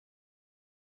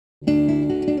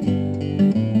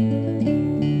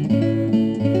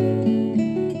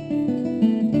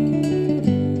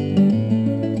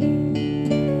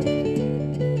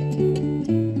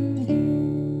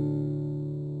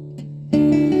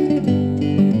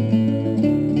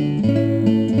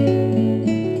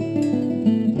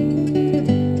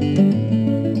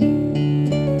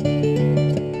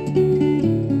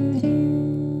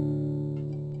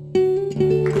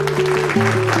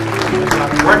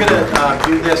we're going to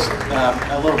do this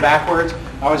a little backwards.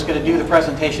 I was going to do the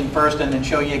presentation first and then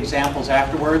show you examples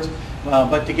afterwards.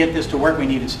 But to get this to work, we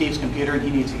needed Steve's computer, and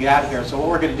he needs to get out of here. So what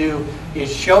we're going to do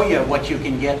is show you what you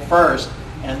can get first,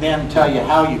 and then tell you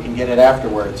how you can get it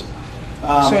afterwards.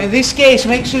 So in this case,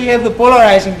 make sure you have the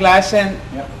polarizing glass and...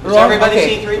 Yep. Does everybody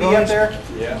see 3D up there?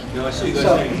 Yeah. No, I see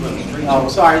those things. Oh,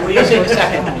 sorry. We'll use it in a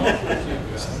second.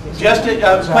 Just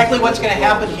quickly, what's going to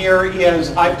happen here is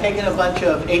I've taken a bunch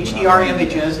of HDR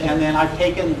images, and then I've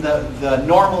taken the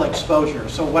normal exposure.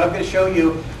 So what I'm going to show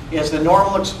you is the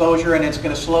normal exposure, and it's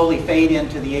going to slowly fade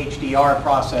into the HDR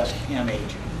processed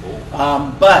image.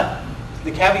 But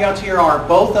the caveats here are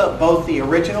both the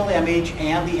original image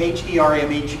and the HDR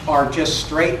image are just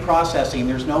straight processing.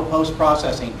 There's no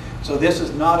post-processing. So this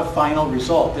is not a final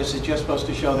result. This is just supposed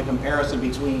to show the comparison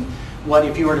between what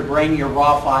if you were to bring your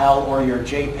RAW file or your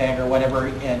JPEG or whatever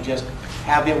and just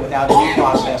have it without any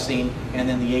processing, and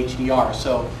then the HDR.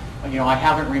 So, you know, I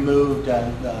haven't removed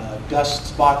the dust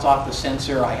spots off the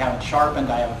sensor. I haven't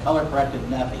sharpened. I haven't color corrected,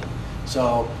 nothing.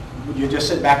 So you just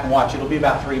sit back and watch. It'll be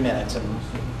about 3 minutes. Okay.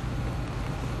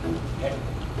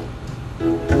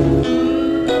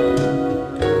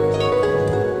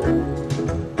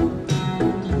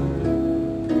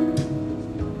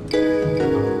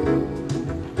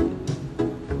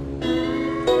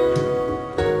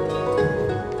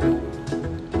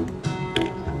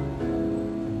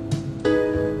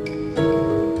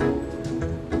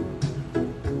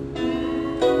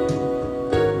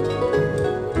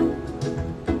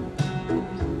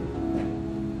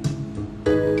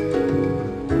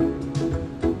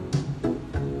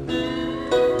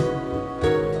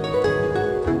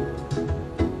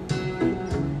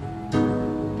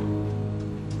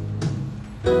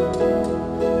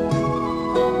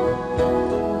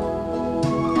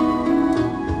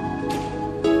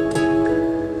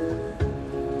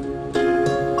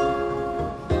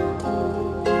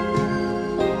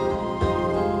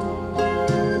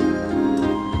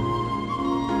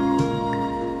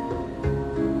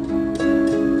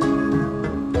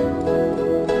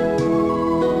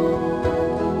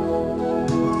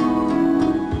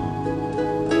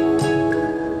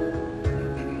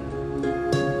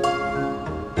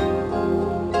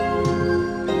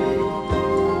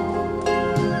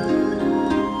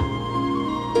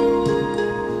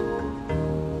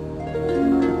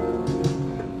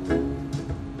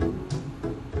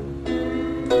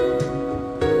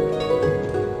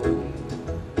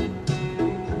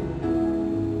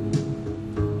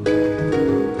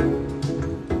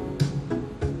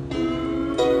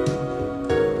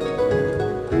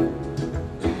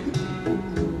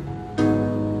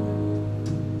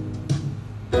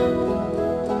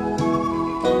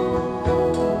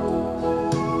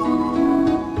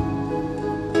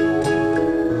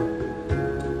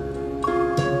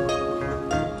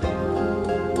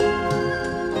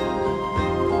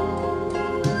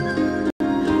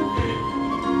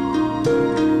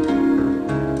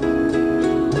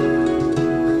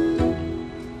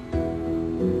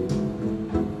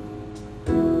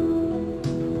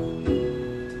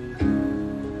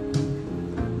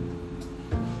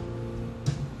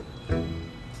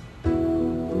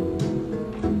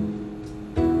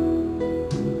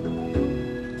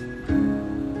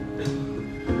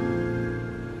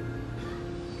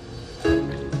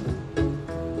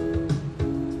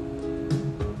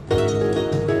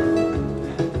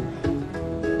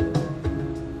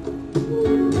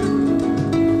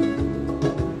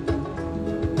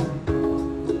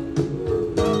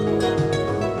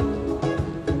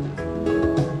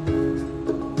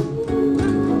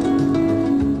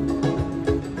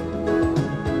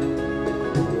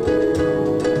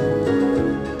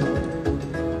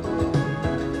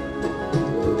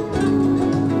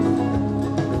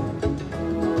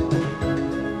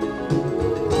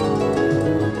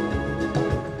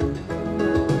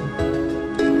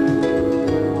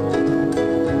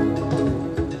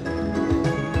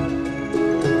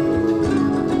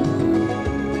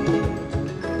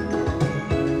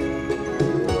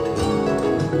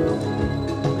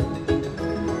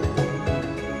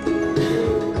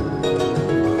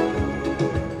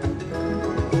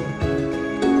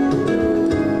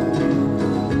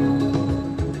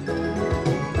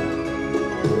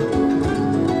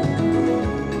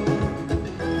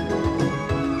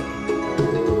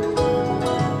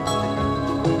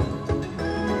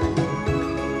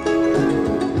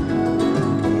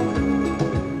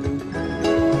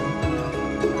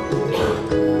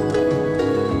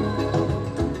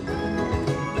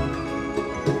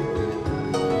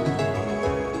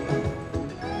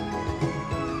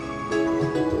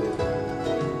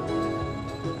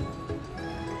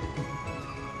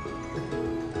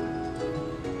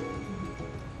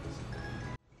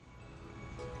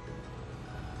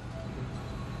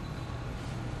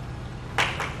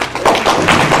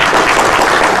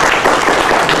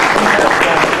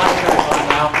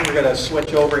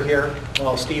 switch over here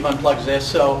while Steve unplugs this.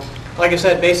 So, like I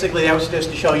said, basically that was just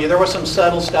to show you. There was some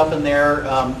subtle stuff in there,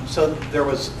 so there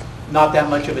was not that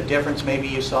much of a difference maybe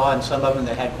you saw, and some of them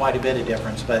that had quite a bit of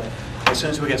difference. But as soon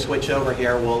as we get switched over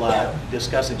here, we'll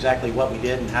discuss exactly what we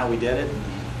did and how we did it.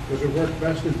 Does it work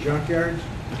best in junkyards?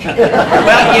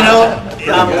 Well, you know,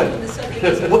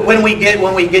 when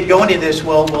we get going to this,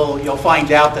 you'll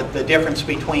find out that the difference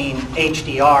between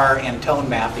HDR and tone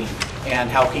mapping and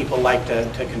how people like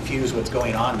to confuse what's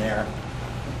going on there.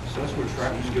 So that's where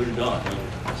tractors go to dawn.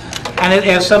 And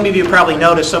as some of you probably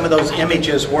noticed, some of those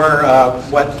images were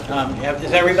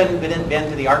has everybody been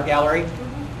to the art gallery?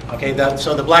 Okay,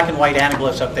 so the black and white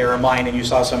anaglyphs up there are mine, and you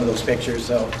saw some of those pictures,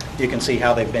 so you can see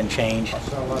how they've been changed. I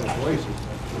saw a lot of voices.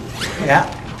 Yeah.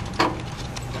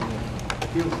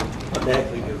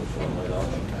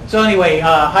 So anyway,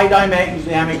 high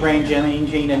dynamic range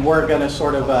imaging, and we're going to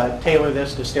sort of tailor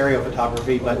this to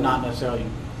stereophotography, but not necessarily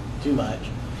too much.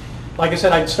 Like I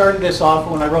said, I started this off,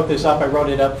 when I wrote this up, I wrote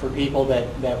it up for people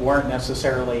that weren't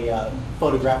necessarily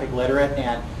photographic literate,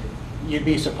 and you'd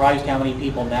be surprised how many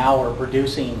people now are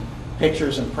producing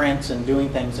pictures and prints and doing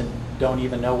things and don't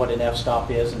even know what an f-stop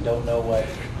is and don't know what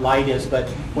light is. But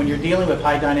when you're dealing with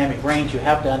high dynamic range, you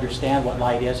have to understand what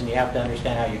light is and you have to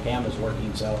understand how your camera's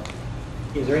working. So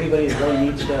is there anybody that really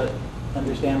needs to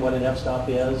understand what an f-stop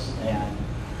is and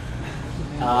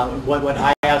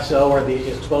what ISO or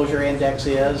the exposure index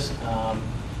is,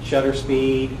 shutter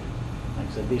speed? Like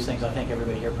I said, these things I think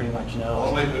everybody here pretty much knows.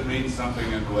 Only if it means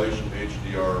something in relation to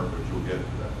HDR, but you'll get to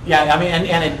that. Yeah,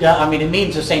 I mean, it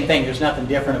means the same thing. There's nothing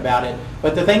different about it.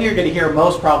 But the thing you're going to hear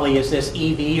most probably is this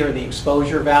EV, or the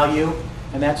exposure value,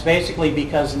 and that's basically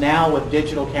because now with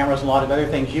digital cameras and a lot of other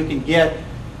things, you can get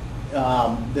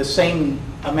the same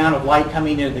amount of light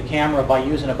coming into the camera by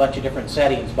using a bunch of different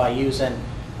settings, by using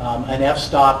an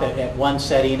f-stop at one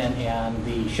setting and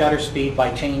the shutter speed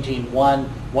by changing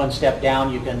one step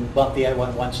down. You can bump the other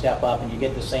one step up, and you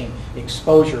get the same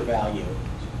exposure value.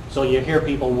 So you hear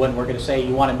people when we're going to say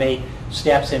you want to make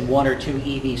steps in 1 or 2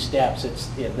 EV steps,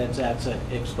 that's an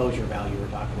exposure value we're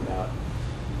talking about.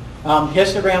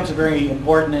 Histograms are very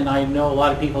important, and I know a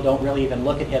lot of people don't really even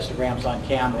look at histograms on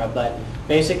camera, but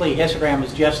basically a histogram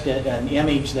is just an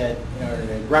image or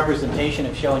a representation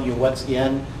of showing you what's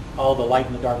in all the light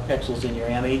and the dark pixels in your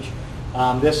image.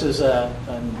 This is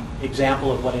an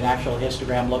example of what an actual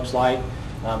histogram looks like.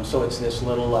 So it's this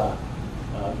little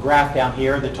graph down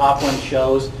here. The top one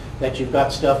shows that you've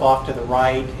got stuff off to the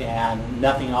right and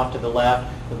nothing off to the left.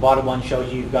 The bottom one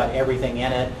shows you've got everything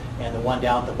in it, and the one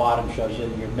down at the bottom shows you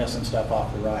that you're missing stuff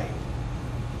off the right.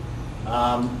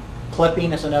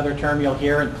 Clipping is another term you'll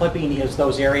hear, and clipping is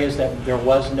those areas that there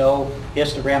was no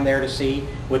histogram there to see,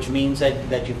 which means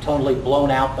that you've totally blown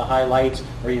out the highlights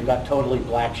or you've got totally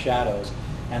black shadows.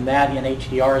 And that in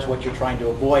HDR is what you're trying to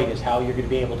avoid, is how you're going to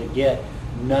be able to get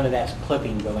none of that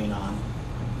clipping going on.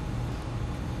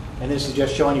 And this is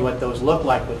just showing you what those look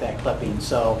like with that clipping.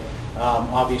 So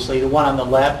obviously the one on the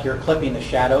left, you're clipping the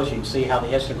shadows. You can see how the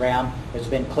histogram has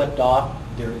been clipped off.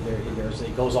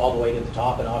 It goes all the way to the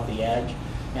top and off the edge.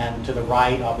 And to the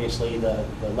right, obviously the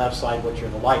left side, which are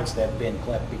the lights that have been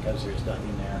clipped because there's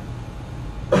nothing there.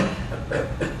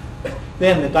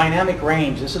 Then the dynamic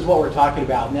range, this is what we're talking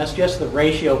about. And that's just the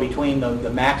ratio between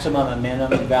the maximum and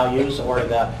minimum values, or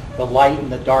the light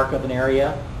and the dark of an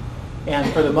area.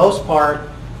 And for the most part,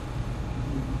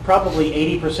 probably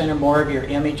 80% or more of your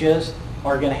images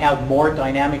are going to have more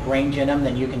dynamic range in them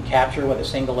than you can capture with a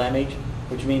single image,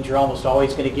 which means you're almost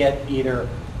always going to get either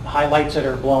highlights that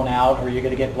are blown out, or you're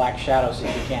going to get black shadows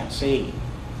that you can't see.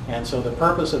 And so the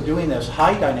purpose of doing this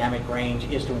high dynamic range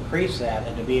is to increase that,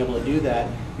 and to be able to do that,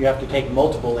 you have to take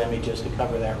multiple images to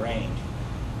cover that range.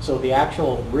 So the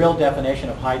actual real definition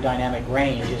of high dynamic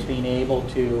range is being able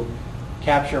to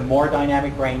capture more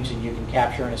dynamic range than you can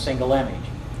capture in a single image.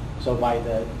 So by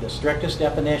the strictest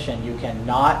definition, you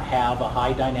cannot have a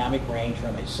high dynamic range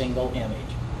from a single image.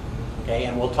 Okay,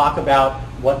 and we'll talk about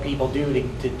what people do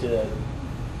to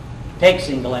take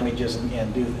single images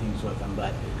and do things with them,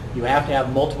 but you have to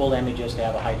have multiple images to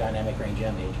have a high dynamic range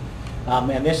image.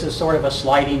 And this is sort of a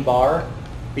sliding bar,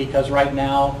 because right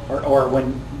now, or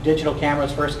when digital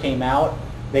cameras first came out,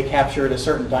 they captured a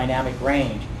certain dynamic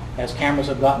range. As cameras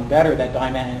have gotten better, that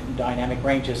dynamic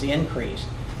range has increased.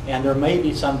 And there may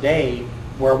be some day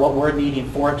where what we're needing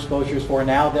 4 exposures for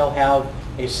now, they'll have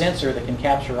a sensor that can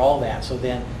capture all that. So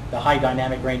then the high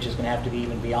dynamic range is going to have to be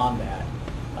even beyond that.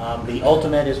 The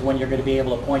ultimate is when you're going to be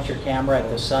able to point your camera at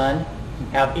the sun,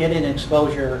 have it in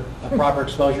exposure, a proper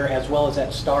exposure, as well as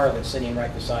that star that's sitting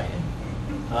right beside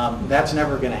it. That's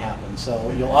never going to happen.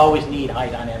 So you'll always need high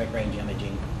dynamic range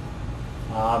imaging.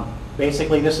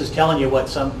 basically this is telling you what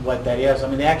that is. I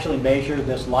mean, they actually measure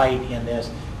this light in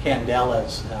this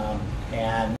candelas,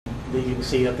 and you can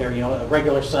see up there, you know, a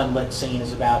regular sunlit scene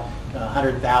is about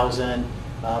 100,000.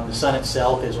 The sun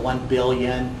itself is 1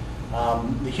 billion.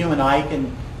 The human eye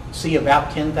can see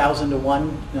about 10,000 to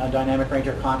 1 dynamic range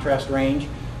or contrast range,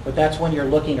 but that's when you're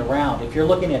looking around. If you're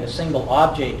looking at a single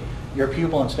object, your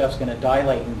pupil and stuff's going to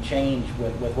dilate and change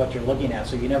with what you're looking at,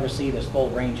 so you never see this full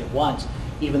range at once,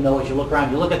 even though as you look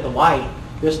around, you look at the light,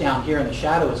 this down here in the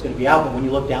shadow is going to be out, but when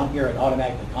you look down here, it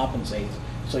automatically compensates,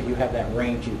 so you have that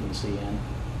range you can see in.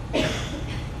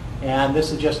 And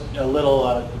this is just a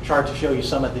little chart to show you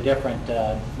some of the different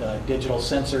digital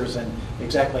sensors and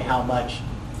exactly how much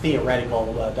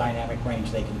theoretical dynamic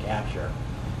range they can capture.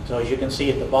 So as you can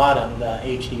see at the bottom, the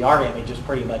HDR image is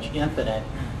pretty much infinite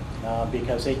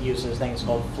because it uses things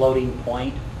called floating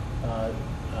point,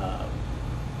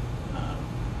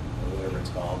 whatever it's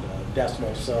called,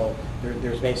 decimals. So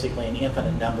there's basically an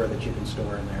infinite number that you can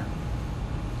store in there.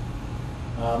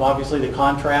 Obviously the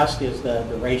contrast is the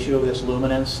ratio of this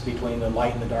luminance between the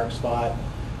light and the dark spot.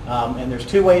 And there's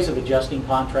two ways of adjusting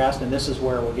contrast, and this is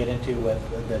where we'll get into with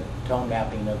the tone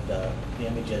mapping of the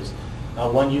images.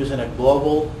 One using a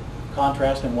global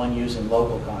contrast and one using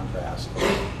local contrast.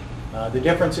 The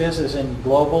difference is in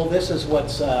global, this is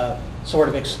what's sort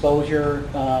of exposure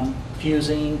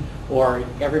fusing, or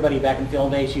everybody back in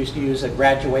film days used to use a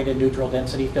graduated neutral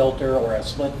density filter or a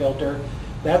split filter.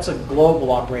 That's a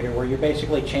global operator where you're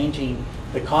basically changing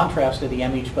the contrast of the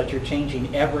image, but you're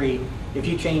changing if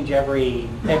you change every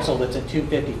pixel that's at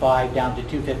 255 down to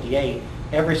 258,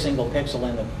 every single pixel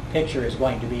in the picture is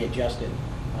going to be adjusted.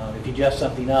 If you adjust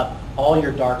something up, all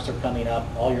your darks are coming up,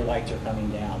 all your lights are coming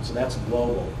down. So that's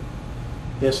global.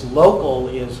 This local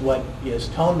is what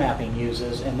tone mapping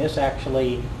uses, and this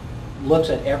actually looks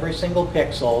at every single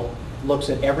pixel, looks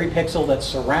at every pixel that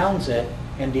surrounds it,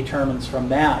 and determines from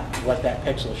that what that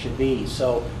pixel should be.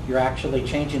 So you're actually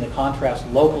changing the contrast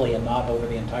locally and not over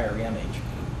the entire image.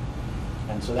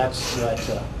 And so that's what,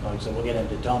 so we'll get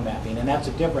into tone mapping. And that's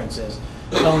the difference is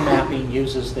tone mapping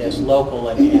uses this local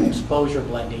and exposure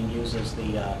blending uses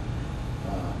the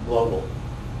global.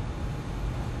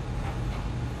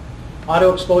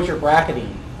 Auto exposure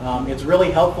bracketing. It's really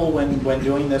helpful when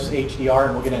doing this HDR,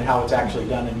 and we'll get into how it's actually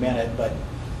done in a minute, but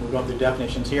we'll go through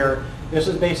definitions here. This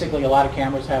is basically, a lot of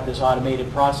cameras have this automated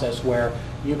process where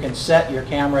you can set your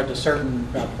camera to certain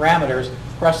parameters,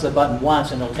 press the button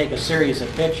once, and it'll take a series of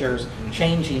pictures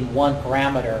changing one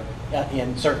parameter in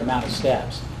a certain amount of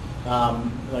steps.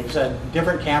 Like I said,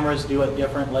 different cameras do it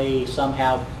differently. Some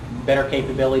have better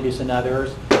capabilities than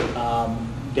others.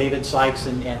 David Sykes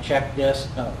and Check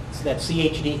Disc, that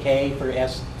CHDK for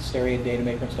stereo data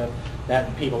maker and stuff,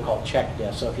 that people call Check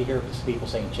Disc. So if you hear people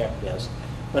saying Check Disc.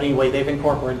 But anyway, they've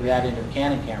incorporated that into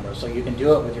Canon cameras, so you can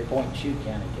do it with your point-and-shoot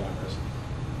Canon cameras.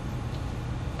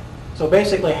 So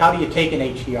basically, how do you take an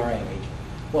HDR image?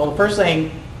 Well, the first thing,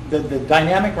 the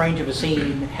dynamic range of a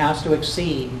scene has to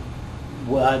exceed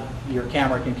what your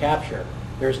camera can capture.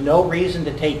 There's no reason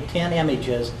to take 10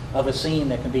 images of a scene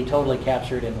that can be totally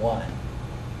captured in one.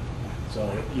 So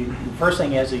the first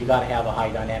thing is that you've got to have a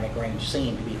high dynamic range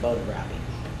scene to be photographing.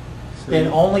 So then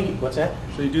only, what's that?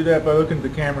 So you do that by looking at the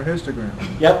camera histogram.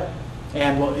 Yep,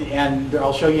 and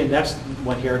I'll show you the next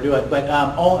one here to do it. But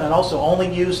and also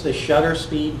only use the shutter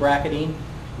speed bracketing.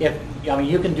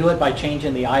 You can do it by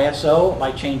changing the ISO,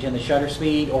 by changing the shutter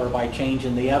speed, or by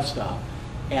changing the f-stop.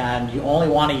 And you only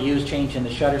want to use changing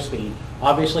the shutter speed.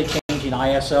 Obviously, changing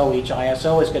ISO, each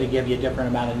ISO is going to give you a different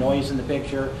amount of noise in the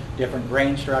picture, different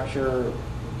grain structure,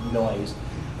 noise.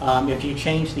 If you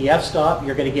change the f-stop,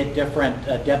 you're going to get different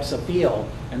depths of field,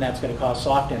 and that's going to cause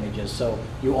soft images. So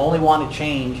you only want to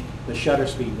change the shutter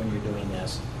speed when you're doing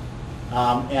this.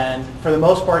 And for the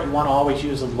most part, you want to always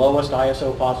use the lowest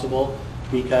ISO possible,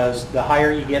 because the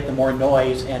higher you get, the more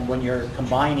noise, and when you're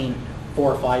combining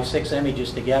 4, 5, 6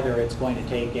 images together, it's going to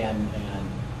take and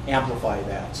amplify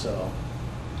that. So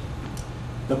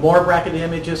the more bracketed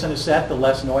images in a set, the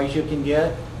less noise you can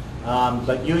get.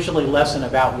 But usually less than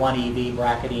about 1 EV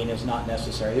bracketing is not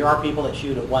necessary. There are people that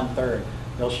shoot at 1/3.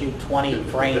 They'll shoot 20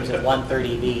 frames at 1/3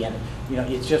 EV, and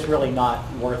it's just really not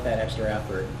worth that extra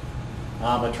effort.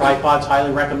 A tripod's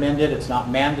highly recommended. It's not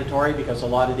mandatory because a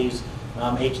lot of these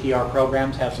HDR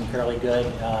programs have some fairly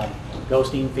good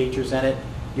ghosting features in it.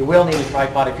 You will need a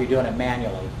tripod if you're doing it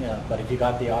manually, but if you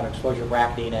got the auto exposure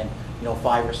bracketing and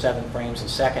 5 or 7 frames a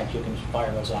second, you can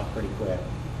fire those off pretty quick.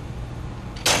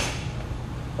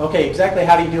 Okay, exactly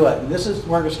how do you do it? And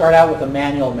we're going to start out with a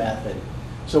manual method.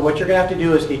 So what you're going to have to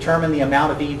do is determine the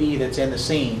amount of EV that's in the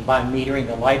scene by metering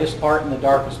the lightest part and the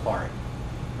darkest part.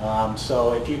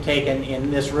 So if you take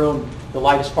in this room, the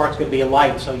lightest part's going to be a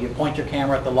light, so you point your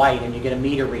camera at the light and you get a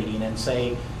meter reading and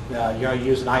say you're going to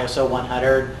use an ISO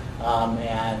 100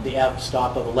 and the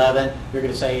f-stop of 11, you're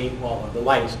going to say, well, the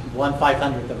light is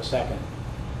 1/500th of a second.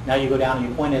 Now you go down and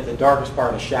you point at the darkest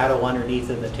part, a shadow underneath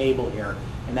of the table here,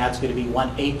 and that's going to be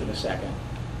 1/8 of a second.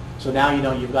 So now you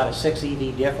know you've got a 6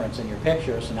 EV difference in your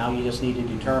picture, so now you just need to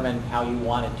determine how you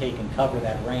want to take and cover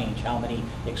that range, how many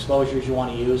exposures you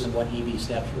want to use and what EV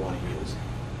steps you want to use.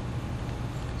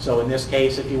 So in this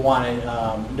case, if you want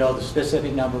to know the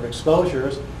specific number of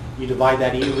exposures, you divide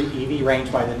that EV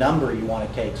range by the number you want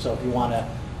to take. So if you want to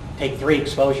take 3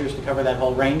 exposures to cover that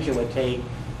whole range, it would take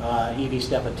EV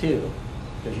step of 2,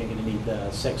 because you're going to need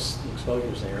 6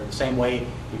 exposures there. The same way,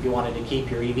 if you wanted to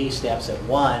keep your EV steps at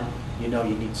 1, you know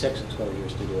you need 6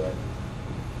 exposures to do it.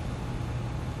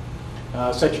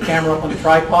 Set your camera up on the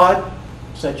tripod,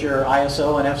 set your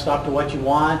ISO and f-stop to what you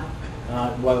want,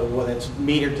 whether it's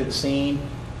metered to the scene.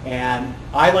 And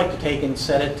I like to take and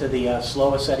set it to the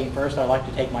slowest setting first. I like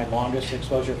to take my longest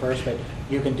exposure first, but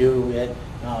you can do it.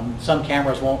 Some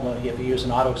cameras won't, if you use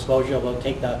an auto exposure, they'll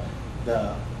take the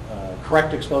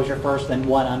correct exposure first, then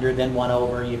one under, then one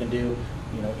over. You can do,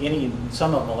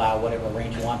 some of them allow whatever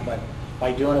range you want, but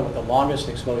by doing it with the longest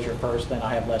exposure first, then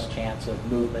I have less chance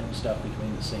of movement and stuff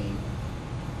between the scene.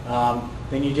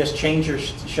 Then you just change your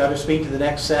shutter speed to the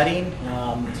next setting.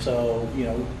 So,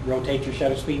 rotate your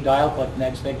shutter speed dial, click the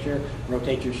next picture,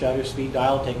 rotate your shutter speed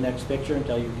dial, take the next picture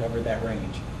until you've covered that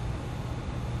range.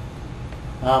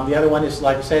 The other one is,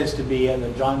 like I said, is to be,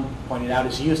 John pointed out,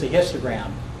 is to use the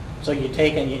histogram. So you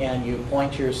take and you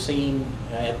point your scene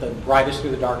at the brightest or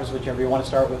the darkest, whichever you want to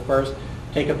start with first.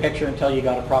 Take a picture until you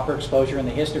got a proper exposure and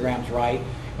the histogram's right,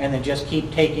 and then just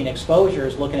keep taking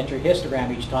exposures, looking at your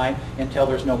histogram each time until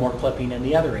there's no more clipping in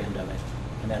the other end of it.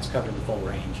 And that's covered the full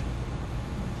range.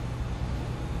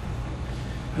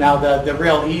 Now the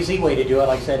real easy way to do it,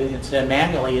 like I said, instead of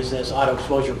manually, is this auto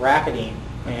exposure bracketing.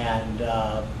 And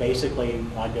basically,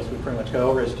 I guess we pretty much go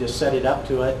over, is just set it up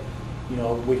to it.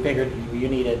 We figured you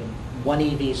needed 1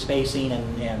 EV spacing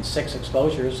and 6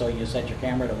 exposures, so you set your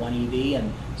camera to 1 EV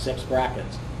and 6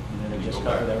 brackets. And then just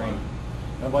cover the range.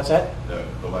 What's that?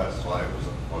 The last slide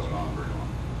wasn't on very long.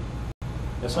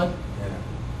 This one? Yeah.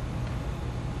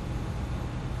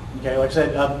 Okay, like I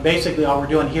said, basically all we're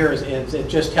doing here is it's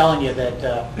just telling you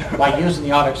that by using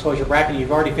the auto exposure bracket,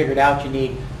 you've already figured out you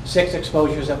need 6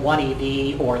 exposures at 1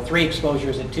 EV or 3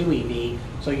 exposures at 2 EV,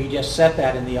 so you just set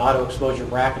that in the auto exposure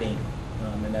bracketing,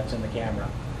 and that's in the camera.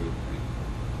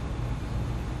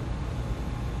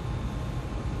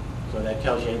 So that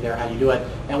tells you there how you do it.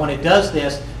 And when it does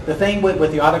this, the thing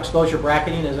with the auto exposure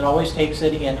bracketing is it always takes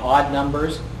it in odd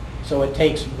numbers. So it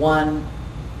takes 1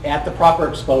 at the proper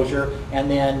exposure and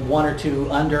then 1 or 2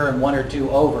 under and 1 or 2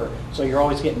 over. So you're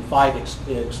always getting 5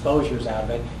 exposures out of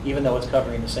it, even though it's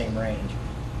covering the same range.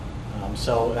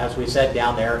 So as we said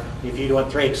down there, if you're doing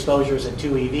 3 exposures at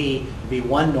 2 EV, it'd be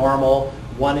 1 normal,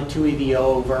 1 at 2 EV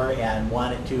over, and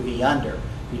 1 at 2 EV under.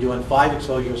 If you're doing 5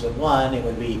 exposures at 1, it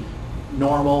would be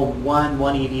normal, 1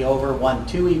 EV over, 1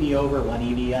 2 EV over, 1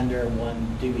 EV under, and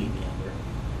 1 2 EV under.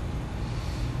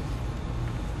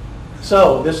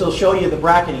 So this will show you the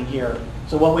bracketing here.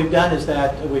 So what we've done is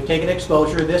that we've taken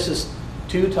exposure. This is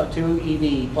 2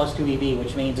 EV plus 2 EV,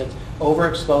 which means it's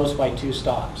overexposed by 2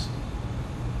 stops.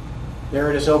 There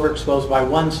it is overexposed by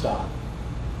 1 stop.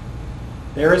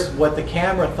 There is what the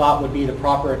camera thought would be the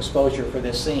proper exposure for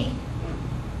this scene.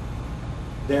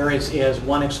 There is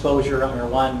 1 exposure or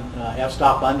 1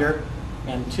 f-stop under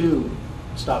and 2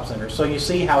 stops under. So you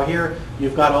see how here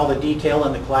you've got all the detail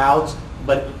in the clouds,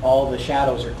 but all the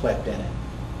shadows are clipped in it.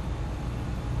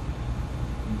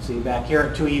 You can see back here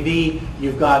at 2 EV,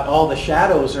 you've got all the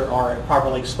shadows are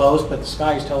properly exposed, but the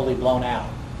sky is totally blown out.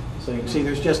 So you can see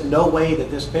there's just no way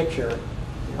that this picture,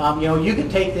 you can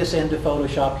take this into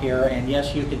Photoshop here, and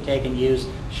yes, you can take and use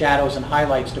shadows and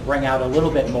highlights to bring out a little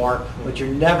bit more, but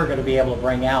you're never going to be able to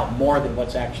bring out more than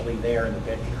what's actually there in the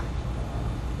picture.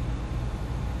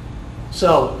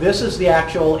 So this is the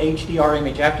actual HDR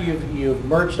image. After you've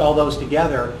merged all those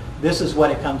together, this is what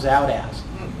it comes out as.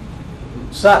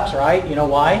 Sucks, right? You know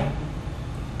why?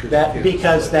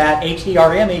 Because that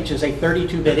HDR image is a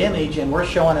 32-bit image, and we're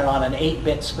showing it on an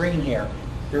 8-bit screen here.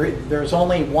 There's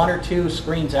only 1 or 2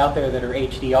 screens out there that are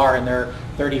HDR, and they're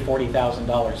 $30,000,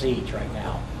 $40,000 each right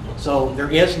now. So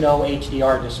there is no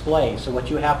HDR display. So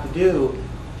what you have to do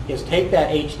is take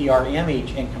that HDR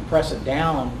image and compress it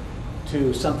down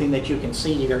to something that you can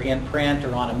see either in print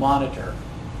or on a monitor.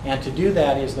 And to do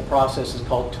that is the process is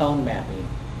called tone mapping.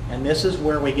 And this is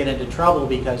where we get into trouble,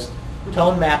 because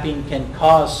tone mapping can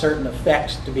cause certain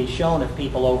effects to be shown if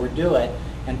people overdo it,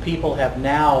 and people have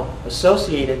now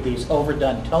associated these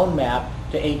overdone tone map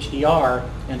to HDR,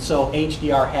 and so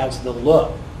HDR has the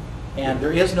look. And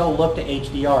there is no look to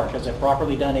HDR, because a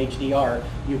properly done HDR,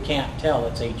 you can't tell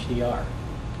it's HDR.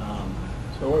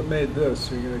 So what made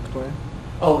this? Are you going to explain?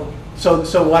 Oh,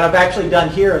 so what I've actually done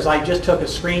here is I just took a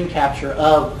screen capture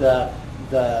of the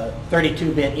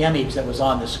 32-bit image that was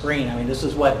on the screen. I mean, this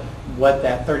is what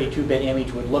that 32-bit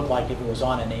image would look like if it was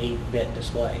on an 8-bit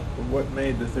display. What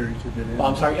made the 32-bit image? Oh,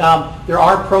 I'm sorry. There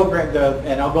are programs,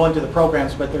 and I'll go into the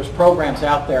programs, but there's programs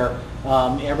out there,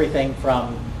 everything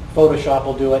from Photoshop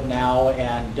will do it now,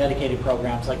 and dedicated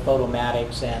programs like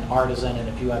Photomatics and Artisan and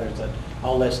a few others that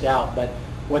I'll list out. But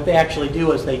what they actually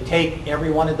do is they take every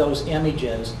one of those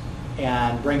images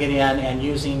and bring it in, and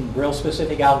using real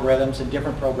specific algorithms and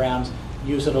different programs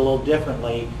use it a little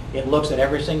differently. It looks at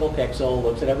every single pixel,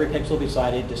 looks at every pixel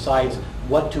beside it, decides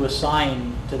what to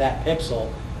assign to that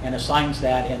pixel, and assigns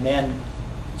that, and then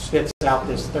spits out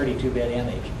this 32-bit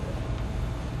image.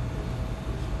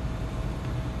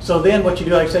 So then what you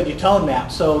do, like I said, you tone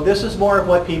map. So this is more of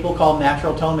what people call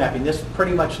natural tone mapping. This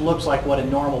pretty much looks like what a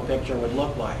normal picture would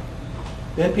look like.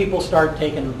 Then people start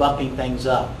taking bumping things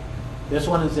up. This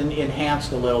one is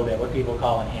enhanced a little bit, what people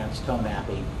call enhanced tone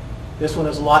mapping. This one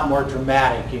is a lot more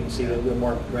dramatic. You can see a little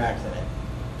more graphs in it.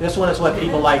 This one is what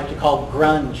people like to call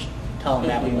grunge tone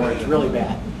mapping, where it's really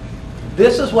bad.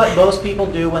 This is what most people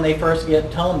do when they first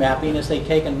get tone mapping, is they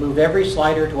take and move every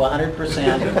slider to 100%.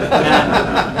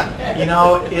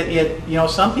 And,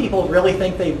 some people really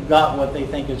think they've got what they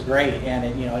think is great, and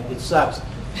it sucks.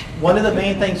 One of the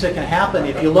main things that can happen,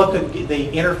 if you look at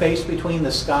the interface between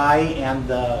the sky and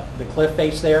the cliff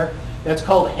face there, that's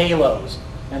called halos.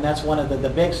 And that's one of the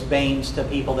biggest banes to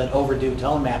people that overdo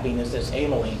tone mapping, is this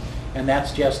haloing. And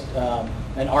that's just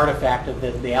an artifact of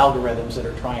the algorithms that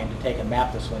are trying to take and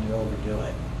map this when you overdo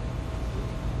it.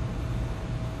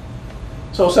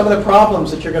 So some of the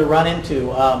problems that you're going to run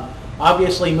into,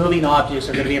 obviously moving objects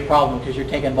are going to be a problem because you're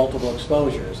taking multiple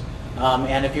exposures.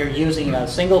 And if you're using a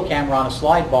single camera on a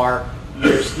slide bar,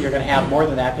 you're going to have more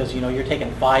than that, because you're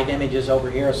taking 5 images over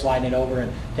here, sliding it over,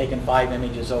 and taking 5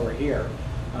 images over here.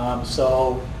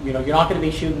 So you're not going to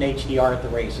be shooting HDR at the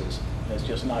races. That's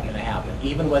just not going to happen.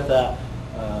 Even with a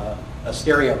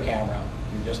stereo camera,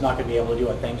 you're just not going to be able to do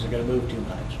it. Things are going to move too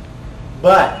much.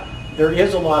 But there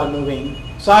is a lot of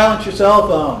moving. Silence your cell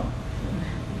phone.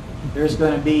 There's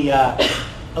going to be a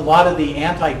lot of the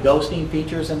anti-ghosting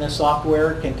features in this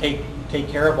software can take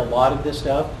care of a lot of this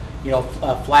stuff.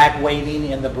 Flag waving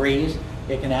in the breeze.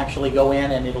 It can actually go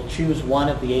in and it'll choose one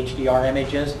of the HDR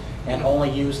images and only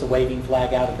use the waving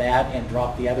flag out of that and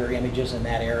drop the other images in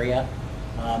that area.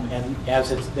 And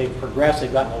as they've progressed,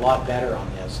 they've gotten a lot better on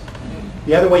this.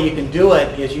 The other way you can do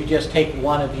it is you just take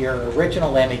one of your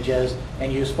original images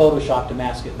and use Photoshop to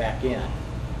mask it back in. Yeah,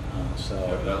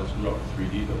 but that was rough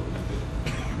 3D though, isn't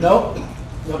it? No,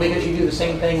 because you do the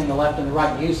same thing in the left and the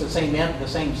right. You use the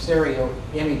same stereo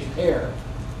image pair.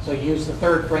 So you use the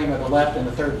third frame of the left and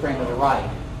the third frame of the right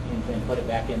and put it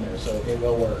back in there, so it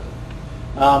will work.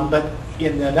 But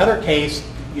in another case,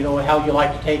 how you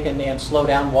like to take and slow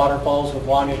down waterfalls with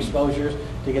long exposures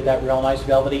to get that real nice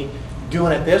velvety.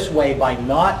 Doing it this way by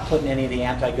not putting any of the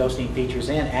anti-ghosting features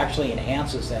in actually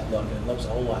enhances that look, and it looks a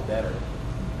whole lot better.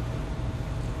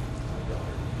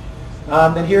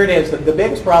 Then here it is. The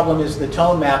biggest problem is the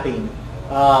tone mapping.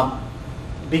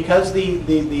 Because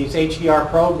these HDR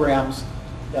programs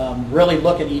really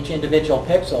look at each individual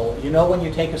pixel, when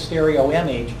you take a stereo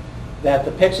image, that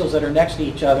the pixels that are next to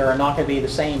each other are not going to be the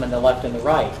same in the left and the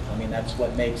right. I mean, that's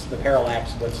what makes the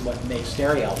parallax, what makes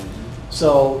stereo.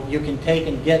 So you can take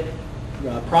and get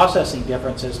processing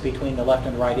differences between the left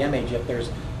and right image if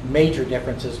there's major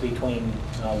differences between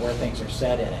where things are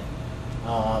set in it.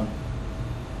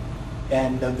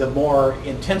 And the more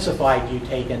intensified you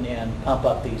take and pump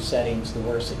up these settings, the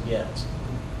worse it gets.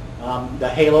 The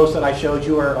halos that I showed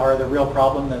you are the real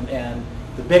problem, and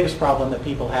the biggest problem that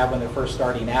people have when they're first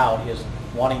starting out is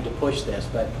wanting to push this,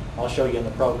 but I'll show you in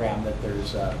the program that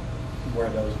there's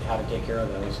how to take care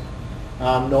of those.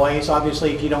 Noise,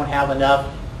 obviously, if you don't have enough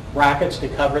brackets to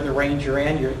cover the range you're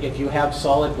in, if you have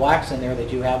solid blacks in there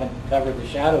that you haven't covered the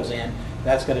shadows in,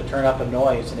 that's going to turn up a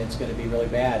noise and it's going to be really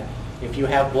bad. If you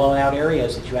have blown out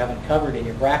areas that you haven't covered in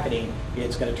your bracketing,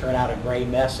 it's going to turn out a gray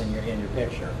mess in your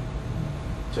picture.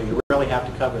 So you really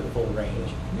have to cover the full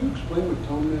range. Can you explain what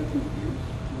tone mapping is?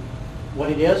 What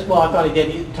it is? Well, I thought I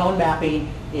did. Tone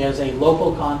mapping is a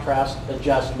local contrast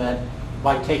adjustment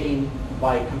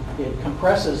it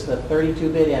compresses the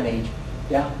 32-bit image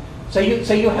down. Say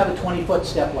you have a 20-foot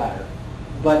step ladder,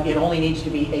 but it only needs to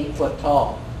be 8 foot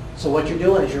tall. So what you're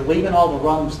doing is you're leaving all the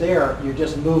rungs there, you're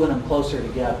just moving them closer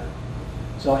together.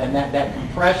 So, and that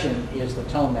compression is the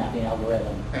tone mapping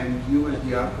algorithm. And you as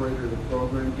the operator of the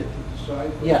program get to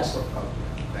decide? Yes. Okay,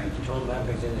 thank you. Tone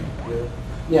mapping's in the computer.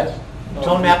 Yes,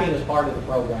 tone mapping is part of the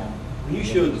program. When you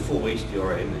showed the full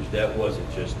HDR image, that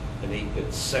wasn't just an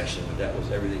 8-bit section, that was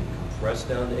everything compressed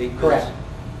down to 8 bits? Correct.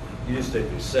 You just take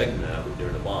the segment out there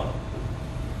at the bottom.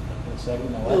 One second,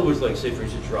 In other words, like say for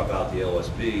instance, drop out the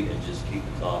LSB and just keep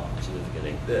the top significant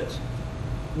 8 bits.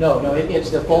 No,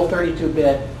 it's the full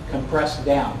 32-bit compressed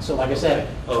down. So like I said,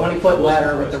 Okay. 20-foot Oh,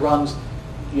 ladder with the rungs,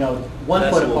 1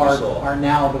 That's foot what we apart, saw. are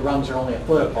now, the rungs are only a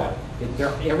foot Okay. apart.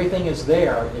 Everything is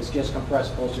there, it's just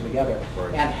compressed closer together.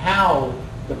 Right. And how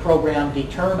the program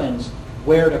determines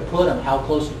where to put them, how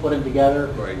close to put them together,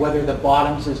 Right. whether the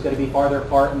bottoms is going to be farther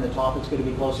apart and the top is going to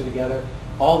be closer together.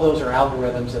 All those are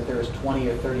algorithms that there's 20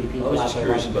 or 30 I people was out just there.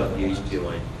 curious running about the different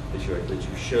ones. HDR that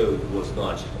you showed was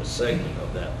not just a segment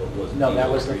of that, but was No, that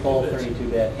was the full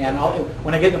 32-bit. And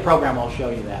when I get in the program, I'll show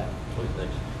you that.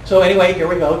 Thanks. So anyway, here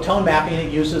we go. Tone mapping,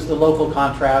 it uses the local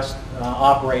contrast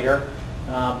operator.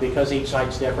 Because each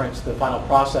site's different, the final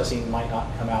processing might not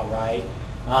come out right.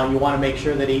 You want to make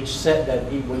sure that each set,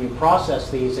 when you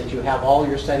process these, that you have all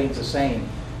your settings the same.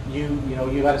 You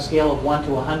got a scale of 1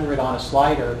 to 100 on a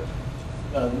slider.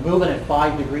 Moving at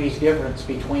 5 degrees difference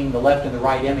between the left and the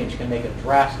right image can make a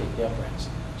drastic difference.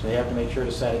 So you have to make sure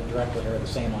to set it directly or the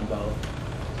same on both.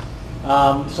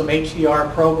 Some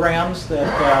HDR programs that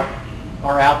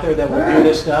are out there that will do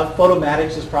this stuff.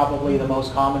 Photomatics is probably the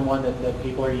most common one that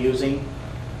people are using.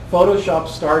 Photoshop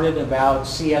started about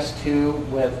CS2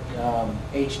 with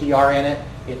HDR in it.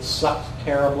 It sucked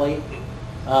terribly.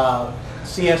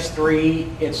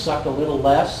 CS3, it sucked a little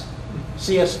less.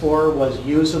 CS4 was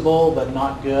usable but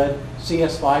not good.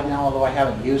 CS5 now, although I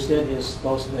haven't used it, is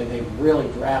supposed to, they've really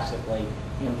drastically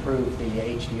improved the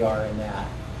HDR in that.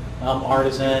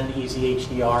 Artisan, Easy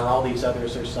HDR, all these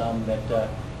others are some that,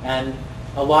 and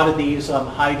a lot of these,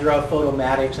 Hydra,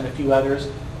 Photomatics, and a few others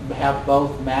have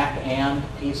both Mac and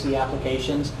PC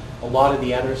applications. A lot of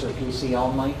the others are PC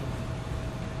only.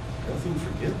 Nothing for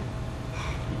GIMP.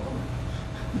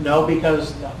 No,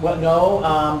 because, well, no,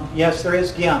 yes, there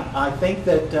is GIMP. I think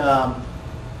that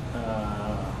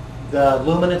the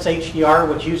Luminance HDR,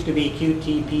 which used to be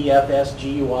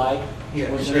QTPFS-GUI,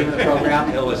 was the name of the program.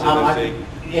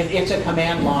 It's a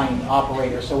command line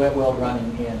operator, so it will run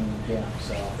in GIMP.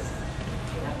 So.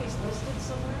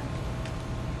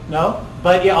 No,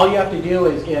 but yeah, all you have to do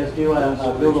is do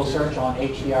a Google search on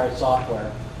HDR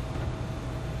software.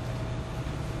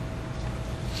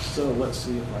 So let's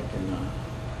see if I can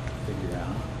figure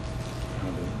out how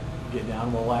to Get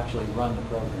down, we'll actually run the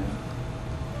program.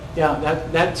 Yeah,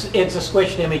 it's a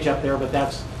squished image up there, but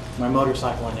that's my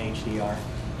motorcycle in HDR.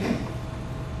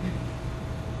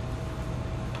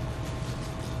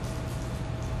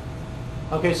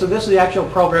 Okay, so this is the actual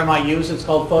program I use. It's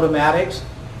called Photomatics.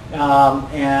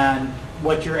 And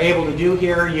what you're able to do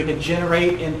here, you can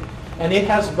generate, and it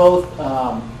has both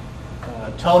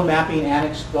tone mapping and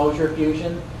exposure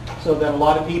fusion, so that a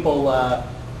lot of people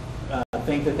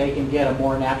think that they can get a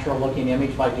more natural looking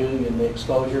image by doing the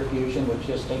exposure fusion, which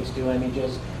just takes 2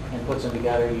 images and puts them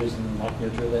together using like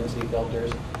neutral density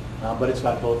filters. But it's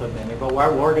got both of them in there. But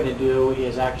what we're going to do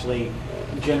is actually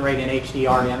generate an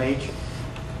HDR image.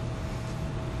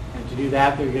 And to do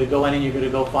that, you're going to go in and you're going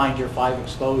to go find your 5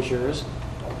 exposures.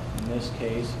 In this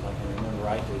case, if I can remember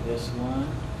right, through this one.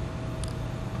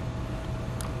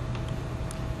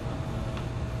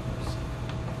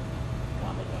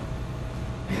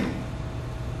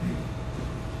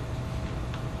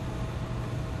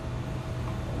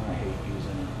 I hate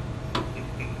using it.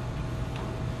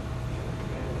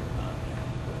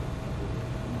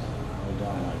 Hold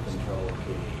down my control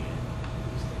key.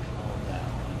 Hold that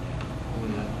one down. Hold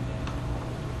that one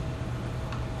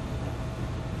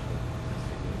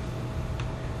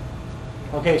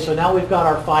down. Okay, so now we've got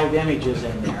our 5 images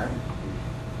in there.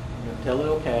 I'm going to tell it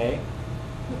OK.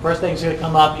 The first thing that's going to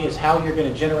come up is how you're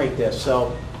going to generate this.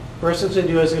 So first it's going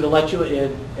to do is going to let you,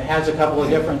 it has a couple of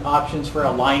different options for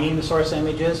aligning the source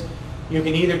images. You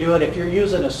can either do it, if you're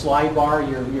using a slide bar,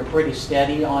 you're pretty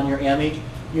steady on your image.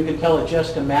 You can tell it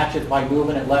just to match it by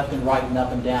moving it left and right and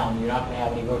up and down. You're not going to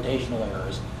have any rotational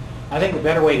errors. I think the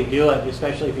better way to do it,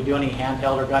 especially if you're doing any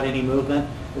handheld or got any movement,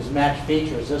 is match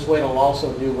features. This way it'll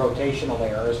also do rotational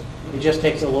errors. It just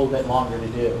takes a little bit longer to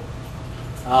do.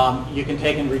 You can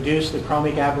take and reduce the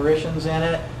chromic aberrations in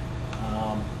it.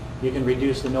 You can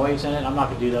reduce the noise in it. I'm not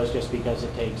going to do those just because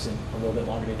it takes a little bit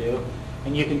longer to do.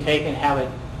 And you can take and have it,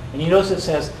 and you notice it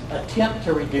says attempt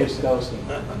to reduce ghosting,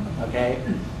 okay?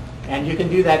 And you can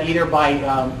do that either by,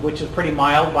 which is pretty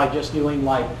mild, by just doing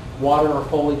like water or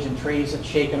foliage and trees that's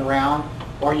shaking around,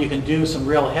 or you can do some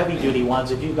real heavy-duty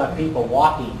ones if you've got people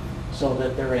walking so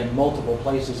that they're in multiple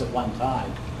places at one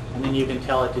time. And then you can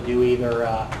tell it to do either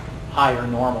high or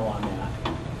normal on that.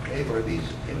 Dave, are these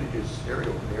images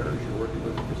stereo pairs you're working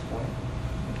with at this point?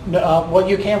 No, what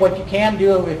you can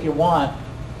do if you want,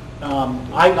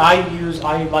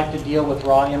 I like to deal with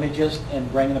raw images and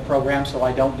bring in the program, so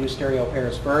I don't do stereo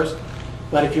pairs first.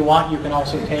 But if you want, you can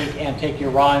also take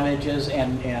your raw images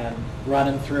and run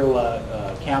them through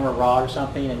a camera raw or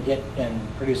something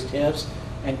and produce TIFFs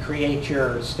and create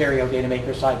your stereo data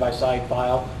maker side-by-side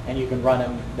file, and you can run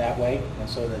them that way, and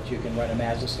so that you can run them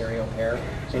as a stereo pair,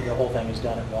 so the whole thing is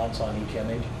done at once on each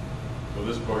image. So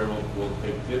this program will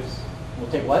take TIFFs?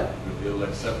 We'll take what? It'll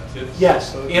accept TIFFs?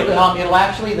 Yes, it'll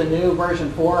actually, the new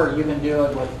version 4, you can do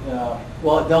it with,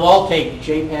 well, they'll all take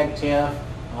JPEG, TIFF,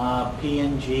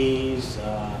 PNGs,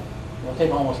 they'll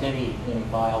take almost any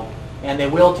file, and they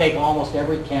will take almost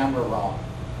every camera raw.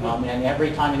 And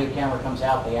every time a new camera comes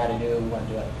out, they add a new one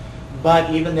to it. But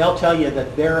even they'll tell you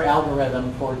that their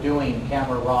algorithm for doing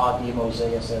camera raw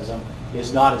demosaicism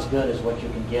is not as good as what you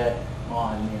can get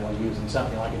on, using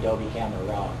something like Adobe Camera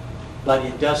Raw. But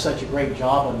it does such a great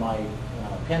job on my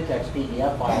Pentex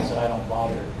PDF files that I don't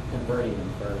bother converting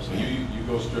them first. So you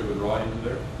go straight with raw into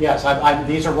there? Yes,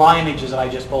 these are raw images that I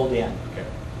just pulled in. Okay.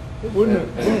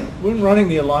 Wouldn't running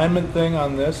the alignment thing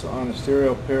on this, on a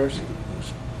stereo pair,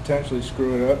 potentially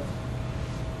screw it up?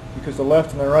 Because the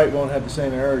left and the right won't have the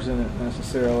same errors in it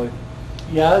necessarily.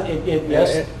 Yeah,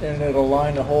 yes. And it'll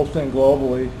align the whole thing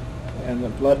globally, and the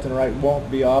left and right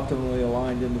won't be optimally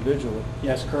aligned individually.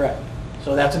 Yes, correct.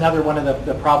 So that's another one of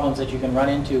the problems that you can run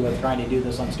into with trying to do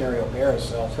this on stereo pairs.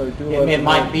 So it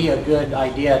might be a good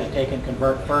idea to take and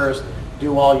convert first,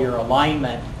 do all your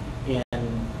alignment in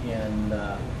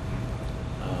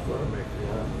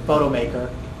PhotoMaker.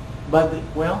 But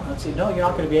well, let's see. No, you're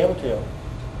not going to be able to.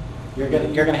 You're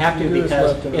going to have to,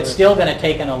 because it's still going to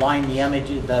take and align the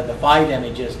images, the 5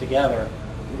 images together.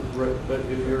 Right, but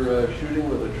if you're shooting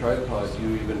with a tripod, do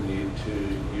you even need to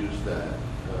use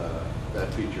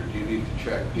that feature? Do you need to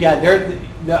check? Yeah,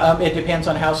 it depends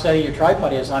on how steady your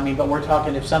tripod is. I mean, but we're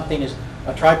talking if something is,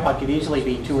 a tripod could easily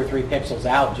be 2 or 3 pixels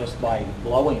out just by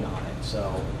blowing on it.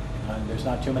 So there's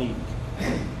not too many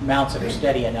mounts that are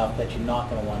steady enough that you're not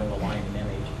going to want to align an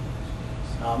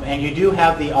image. And you do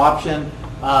have the option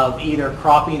of either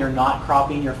cropping or not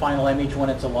cropping your final image when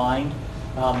it's aligned.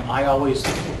 I always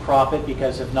crop it,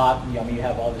 because if not, you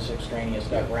have all this extraneous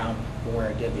stuff around where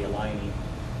it did the aligning.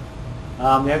 The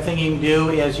other thing you can do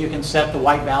is you can set the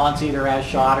white balance either as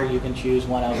shot, or you can choose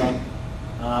one of them.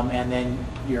 And then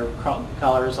your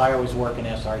colors, I always work in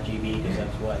sRGB because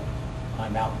that's what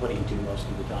I'm outputting to most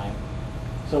of the time.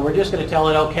 So we're just going to tell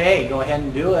it, okay, go ahead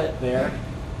and do it there.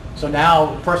 So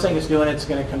now, first thing it's doing, it's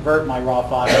going to convert my raw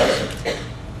files.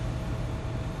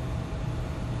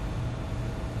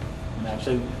 And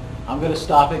actually, I'm going to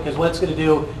stop it, because what it's going to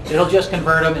do, it'll just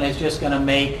convert them, and it's just going to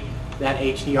make that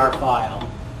HDR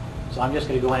file. So I'm just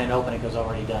going to go in and open it because I've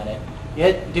already done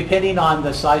it. Depending on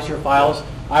the size of your files,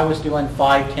 I was doing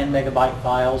 5, 10 megabyte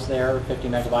files there, 50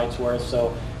 megabytes worth,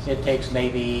 so it takes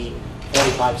maybe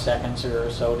 45 seconds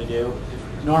or so to do.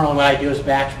 Normally what I do is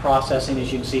batch processing.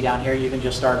 As you can see down here, you can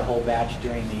just start a whole batch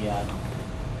during the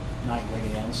night bring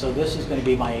it in. So this is going to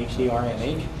be my HDR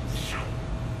image.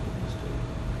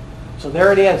 So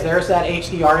there it is. There's that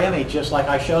HDR image, just like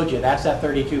I showed you. That's that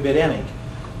 32-bit image.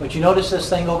 But you notice this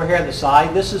thing over here at the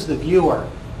side? This is the viewer,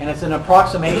 and it's an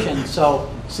approximation. So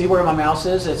see where my mouse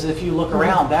is? As if you look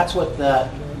around, that's what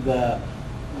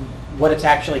what it's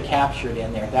actually captured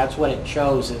in there. That's what it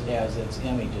shows as its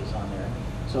images on there.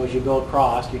 So as you go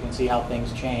across, you can see how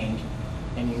things change,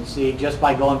 and you can see just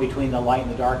by going between the light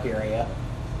and the dark area.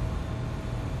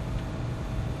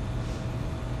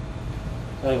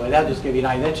 So anyway, that'll just give you an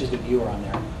idea. That's just a viewer on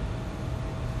there.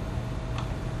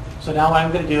 So now what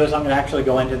I'm going to do is I'm going to actually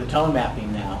go into the tone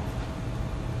mapping now.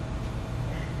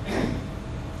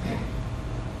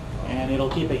 And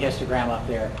it'll keep a histogram up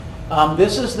there.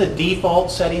 This is the default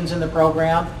settings in the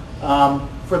program.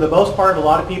 For the most part, a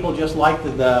lot of people just like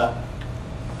the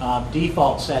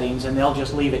default settings, and they'll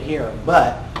just leave it here.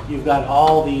 But you've got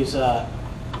all these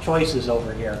choices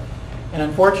over here. And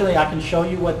unfortunately, I can show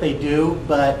you what they do,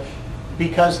 but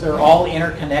because they're all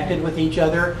interconnected with each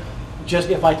other, just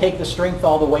if I take the strength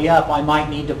all the way up, I might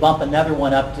need to bump another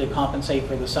one up to compensate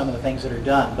for some of the things that are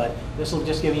done. But this will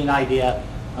just give you an idea.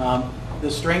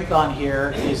 The strength on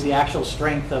here is the actual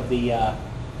strength of the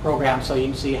program, so you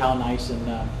can see how nice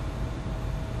and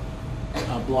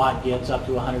blot gets up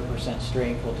to 100%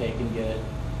 strength. We'll take and get it.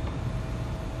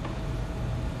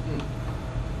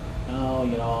 Oh,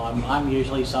 you know, I'm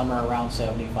usually somewhere around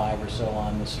 75 or so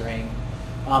on the string.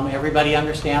 Everybody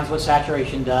understands what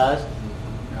saturation does,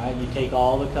 right? You take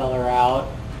all the color out,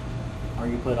 or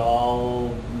you put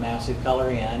all massive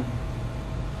color in.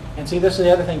 And see, this is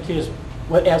the other thing too, is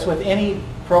as with any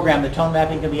program, the tone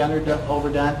mapping can be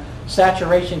overdone.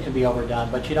 Saturation can be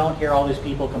overdone, but you don't hear all these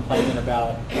people complaining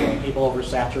about people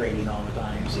oversaturating all the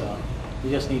time. So you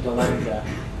just need to learn to.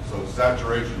 So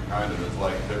saturation kind of is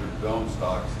like different film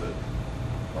stocks that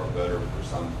are better for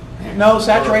some. No,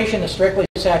 saturation is strictly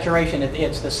saturation.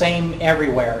 It's the same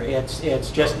everywhere. It's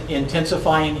just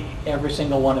intensifying every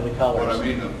single one of the colors. What I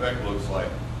mean, the effect looks like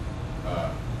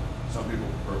some people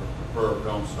prefer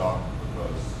film stock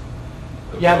because.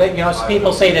 Yeah, you know,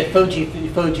 people say that Fuji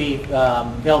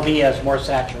Velvia is more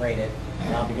saturated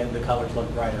because the colors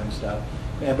look brighter and stuff.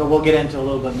 Yeah, but we'll get into a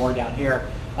little bit more down here.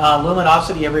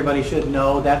 Luminosity, everybody should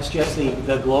know, that's just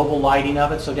the global lighting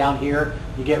of it. So down here,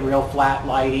 you get real flat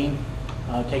lighting.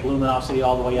 Take luminosity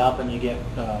all the way up, and you get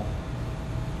the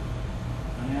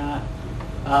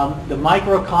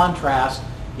micro contrast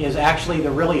is actually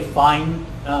the really fine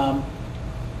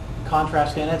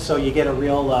contrast in it. So you get a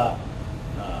real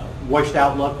washed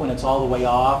out look when it's all the way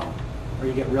off, or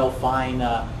you get real fine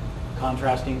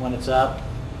contrasting when it's up.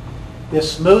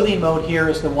 This smoothing mode here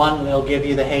is the one that'll give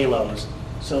you the halos.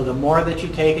 So the more that you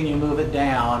take and you move it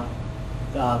down,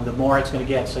 the more it's going to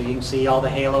get. So you can see all the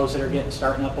halos that are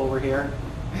starting up over here,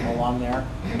 along there.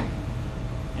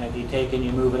 And if you take and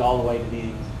you move it all the way to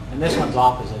the, and this one's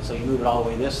opposite, so you move it all the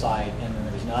way this side, and then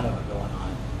there's none of it going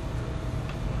on.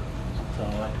 So,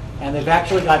 and they've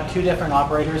actually got two different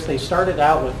operators. They started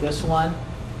out with this one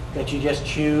that you just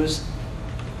choose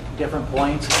different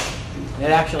points. And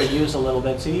it actually used a little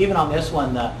bit. See, even on this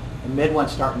one, the mid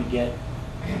one's starting to get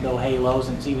little halos,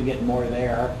 and it's even getting more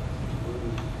there.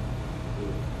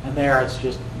 And there, it's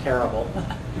just terrible.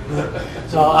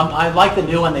 So I like the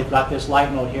new one. They've got this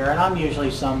light mode here, and I'm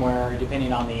usually somewhere,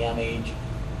 depending on the image,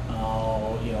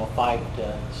 5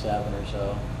 to 7 or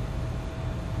so.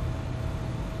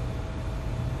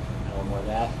 A little more of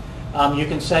that. You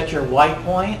can set your white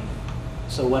point.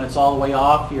 So when it's all the way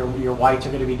off, your whites are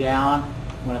going to be down.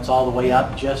 When it's all the way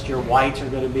up, just your whites are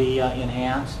going to be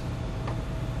enhanced.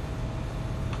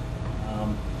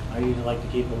 I usually like to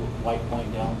keep the white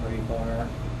point down pretty far.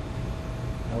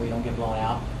 No, you don't get blown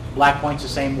out. Black point's the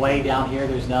same way. Down here,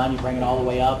 there's none. You bring it all the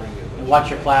way up. And watch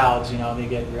your clouds, they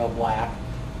get real black.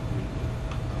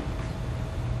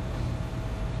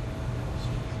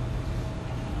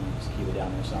 Just keep it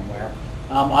down there somewhere.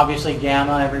 Obviously,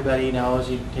 gamma, everybody knows.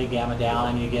 You take gamma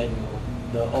down and you get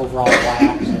the overall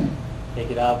blacks and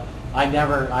take it up.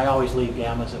 I always leave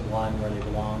gammas at 1 where they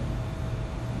belong.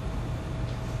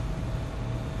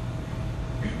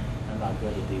 I'm not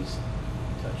good at these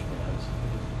touch pads.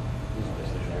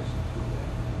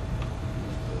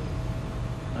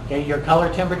 Okay, your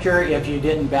color temperature, if you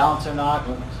didn't balance or not,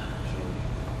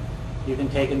 you can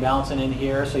take and balance it in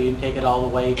here. So you can take it all the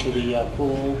way to the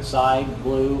cool side,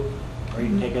 blue, or you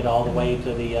can take it all the way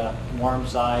to the warm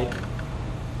side.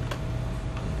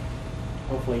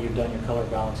 Hopefully you've done your color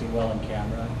balancing well in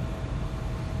camera.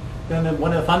 Then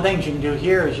one of the fun things you can do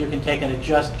here is you can take and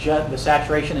adjust the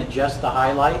saturation, adjust the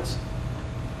highlights.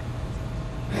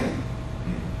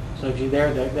 So if you're there,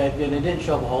 and it didn't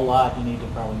show up a whole lot, you need to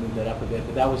probably move that up a bit,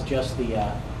 but that was just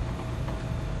the,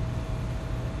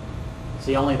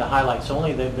 see, only the highlights, so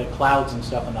only the clouds and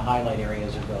stuff in the highlight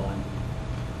areas are going.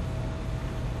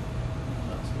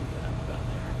 Let's move that up about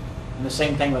there. And the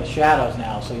same thing with the shadows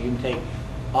now, so you can take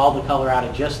all the color out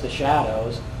of just the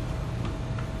shadows,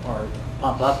 or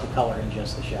pump up the color in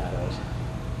just the shadows.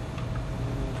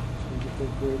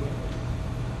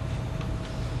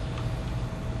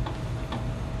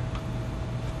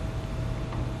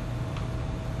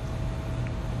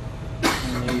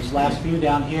 These last few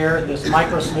down here, this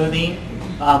micro smoothing,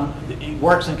 it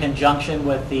works in conjunction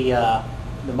with the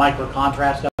micro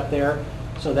contrast up there,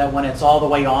 so that when it's all the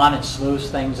way on, it smooths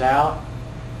things out.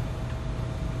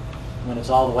 When it's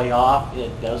all the way off,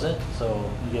 it doesn't, so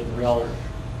you get a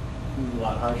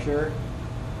lot harsher.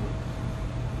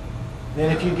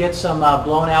 Then if you get some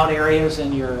blown out areas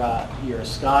in your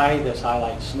sky, this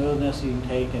highlight smoothness, you can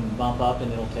take and bump up,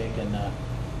 and it'll take and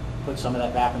put some of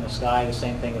that back in the sky. The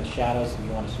same thing with shadows, if you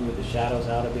want to smooth the shadows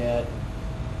out a bit.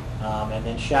 And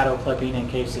then shadow clipping in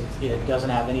case it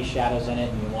doesn't have any shadows in it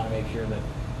and you want to make sure that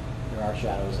there are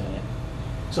shadows in it.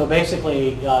 So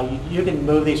basically, you can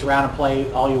move these around and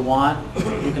play all you want.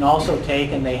 You can also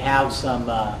take, and they have some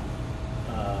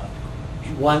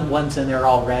ones in there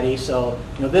already. So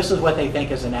this is what they think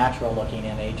is a natural looking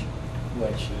image,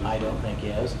 which I don't think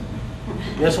is.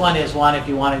 This one is one if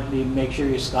you want to make sure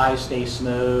your skies stay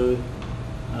smooth.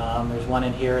 There's one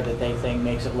in here that they think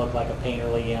makes it look like a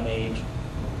painterly image.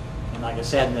 And like I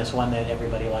said, in this one that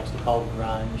everybody likes to call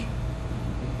grunge.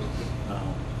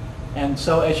 And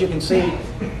so as you can see,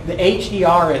 the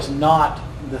HDR is not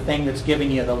the thing that's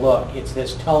giving you the look. It's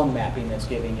this tone mapping that's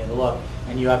giving you the look.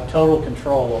 And you have total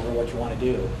control over what you want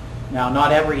to do. Now,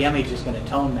 not every image is going to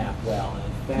tone map well.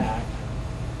 In fact,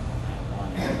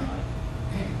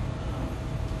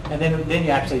 and then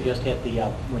you actually just hit the,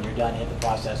 when you're done, hit the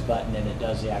process button and it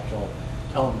does the actual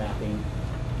tone mapping.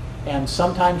 And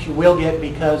sometimes you will get,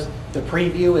 because the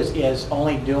preview is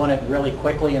only doing it really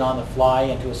quickly and on the fly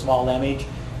into a small image,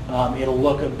 it'll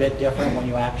look a bit different when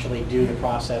you actually do the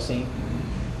processing.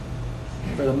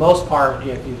 For the most part,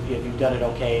 if you've done it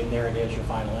okay, there it is, your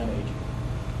final image.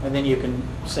 And then you can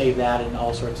save that in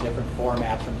all sorts of different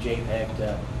formats, from JPEG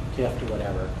to TIFF to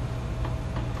whatever.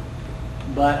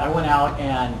 But I went out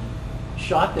and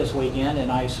shot this weekend and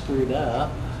I screwed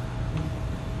up.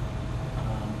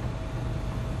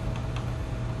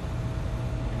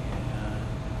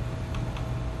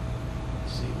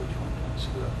 Let's see, which one did I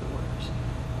screw up the worst?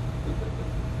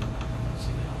 Let's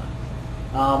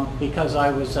see. Because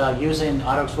I was using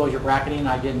auto exposure bracketing,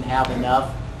 I didn't have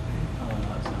enough.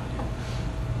 That's not it.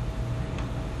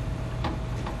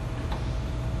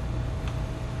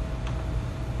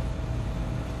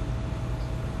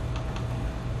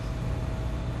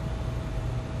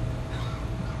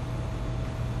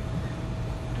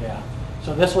 Yeah.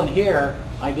 So this one here,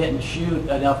 I didn't shoot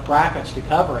enough brackets to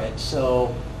cover it.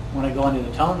 So when I go into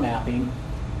the tone mapping,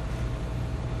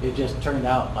 it just turned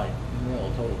out like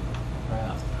real total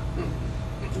crap.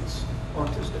 It's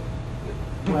autistic.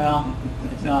 Well,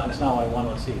 it's not what I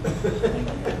want to see.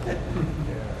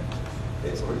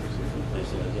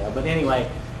 Yeah, but anyway,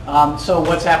 so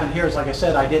what's happened here is, like I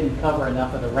said, I didn't cover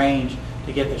enough of the range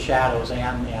to get the shadows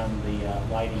and the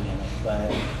lighting in it.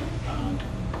 But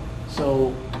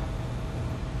so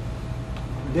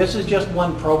this is just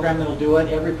one program that'll do it.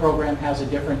 Every program has a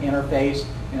different interface,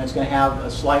 and it's going to have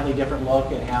a slightly different look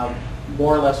and have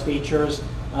more or less features.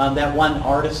 That one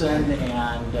Artisan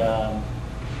and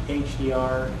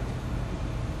HDR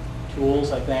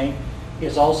tools, I think,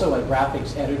 is also a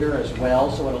graphics editor as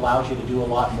well, so it allows you to do a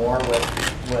lot more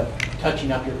with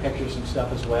touching up your pictures and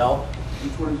stuff as well.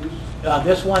 Which one is this?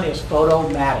 This one is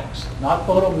Photomatics, not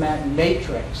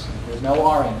Photomatrix. There's no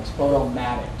R in it. It's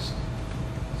Photomatics.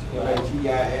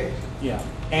 T-I-X. Yeah,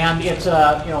 and it's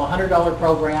a $100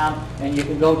 program, and you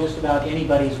can go just about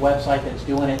anybody's website that's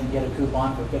doing it and get a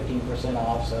coupon for 15%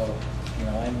 off. So,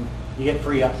 and you get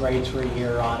free upgrades for a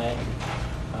year on it.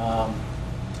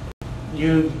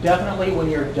 You definitely, when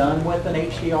you're done with an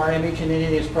HDR image in any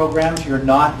of these programs, you're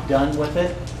not done with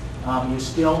it. You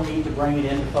still need to bring it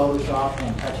into Photoshop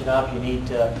and touch it up. You need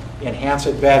to enhance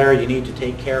it better. You need to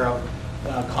take care of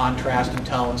contrast and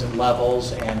tones and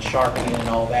levels and sharpening and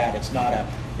all that. It's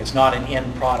not an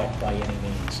end product by any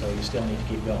means, so you still need to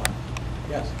keep going.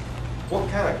 Yes? What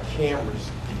kind of cameras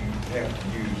do you have to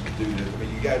use to do this? I mean,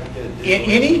 you got to get a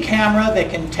digital. Any camera that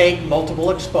can take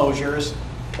multiple exposures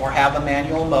or have a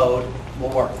manual mode will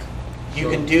work. You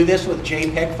can do this with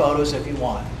JPEG photos if you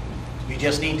want. You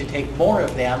just need to take more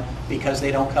of them because they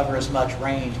don't cover as much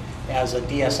range as a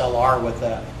DSLR with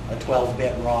a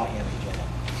 12-bit RAW image in it.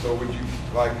 So would you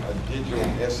like a digital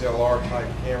SLR type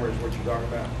camera is what you're talking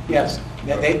about? Yes,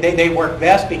 they work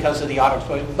best because of the auto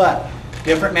exposure, but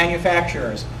different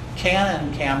manufacturers.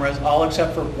 Canon cameras, all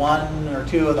except for one or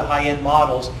two of the high-end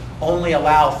models, only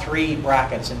allow 3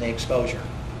 brackets in the exposure.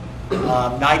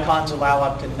 Nikon's allow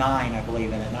up to 9, I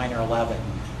believe, in it, 9 or 11.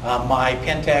 My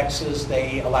Pentexes,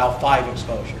 they allow 5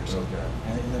 exposures,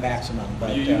 in the maximum.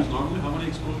 But you use normally how many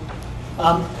exposures?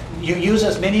 you use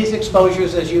as many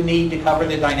exposures as you need to cover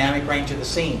the dynamic range of the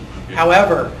scene. Okay.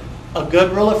 However, a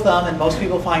good rule of thumb, and most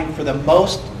people find for the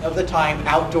most of the time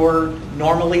outdoor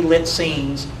normally lit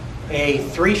scenes, a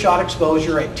 3-shot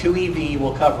exposure at 2 EV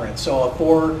will cover it. So a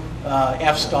 4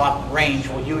 f-stop range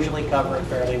will usually cover it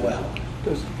fairly well.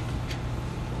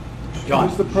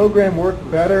 Does the program work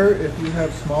better if you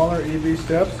have smaller EV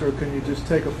steps, or can you just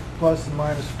take a plus and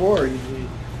minus 4 EV?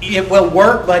 It will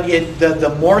work, but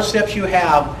the more steps you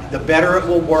have, the better it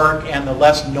will work, and the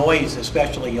less noise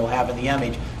especially you'll have in the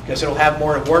image, because it'll have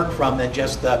more to work from than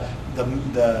just the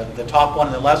top one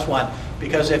and the less one.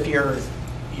 Because if your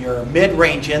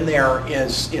mid-range in there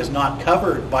is not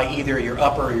covered by either your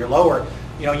upper or your lower,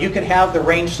 you could have the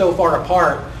range so far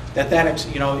apart that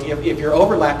if you're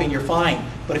overlapping, you're fine.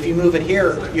 But if you move it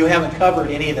here, you haven't covered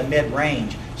any of the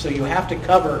mid-range. So you have to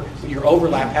cover, your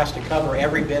overlap has to cover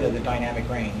every bit of the dynamic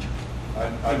range.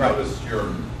 I noticed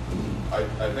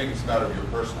I think it's a matter of your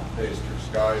personal taste. Your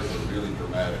skies are really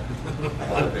dramatic.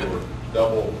 Like they were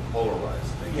double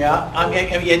polarized. Yeah, I mean,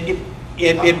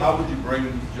 How would you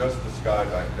bring just the sky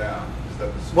back down? Is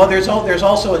that the well, there's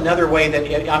also another way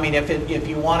that, I mean, if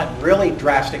you want it really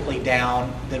drastically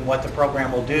down, then what the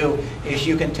program will do is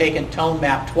you can take and tone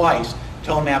map twice.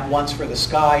 Tone map once for the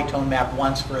sky, tone map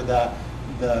once for the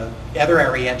other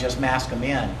area, and just mask them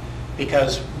in.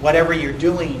 Because whatever you're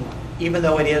doing, even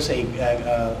though it is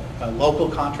a local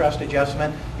contrast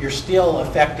adjustment, you're still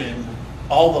affecting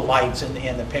all the lights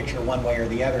in the picture one way or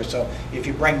the other. So if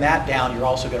you bring that down, you're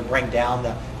also going to bring down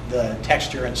the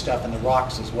texture and stuff in the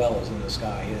rocks as well as in the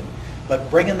sky. But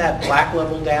bringing that black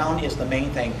level down is the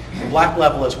main thing. The black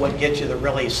level is what gets you the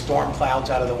really storm clouds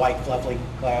out of the white fluffy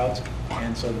clouds,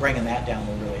 and so bringing that down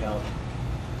will really help.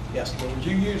 Yes? Would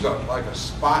you use like a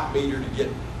spot meter to get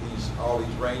all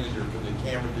these ranges, or can the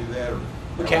camera do that? Or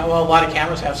Well, a lot of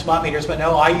cameras have spot meters, but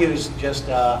no, I use just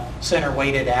center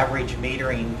weighted average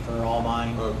metering for all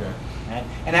mine. Okay.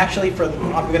 And actually,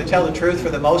 I'm going to tell the truth, for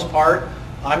the most part,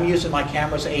 I'm using my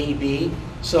camera's AEB,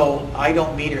 so I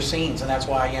don't meter scenes, and that's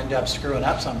why I end up screwing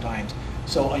up sometimes.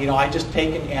 So, you know, I just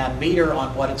take and meter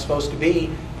on what it's supposed to be,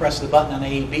 press the button on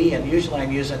AEB, and usually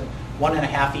I'm using 1.5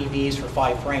 EVs for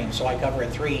 5 frames, so I cover a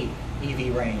 3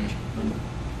 EV range.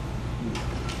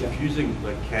 If using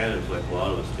like Canons, like a lot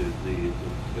of us do, the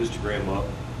histogram up,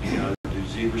 you know, do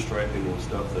zebra striping and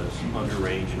stuff that's under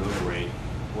range and over range,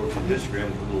 or if you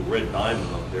histogram with a little red diamond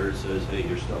up there, it says, hey,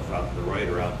 your stuff out to the right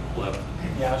or out to the left.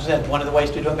 Yeah, as I said, one of the ways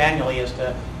to do it manually is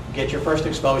to get your first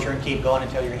exposure and keep going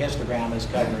until your histogram is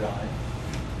covered on it.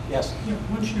 Yes? Yeah,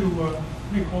 once you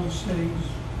make all the settings,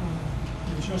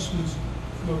 adjustments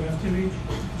for the left image,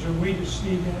 is there a way to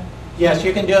save that? Yes,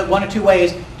 you can do it one of 2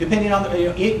 ways, depending on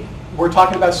we're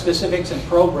talking about specifics and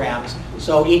programs,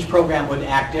 so each program would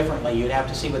act differently. You'd have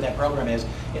to see what that program is.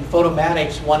 In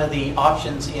Photomatics, one of the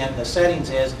options in the settings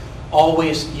is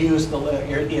always use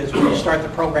when you start the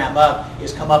program up,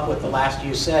 is come up with the last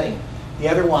used setting. The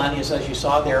other one is, as you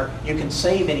saw there, you can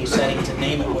save any settings and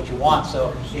name it what you want.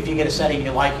 So if you get a setting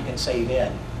you like, you can save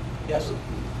it. Yes?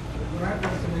 When I run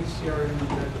some HDR images,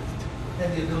 I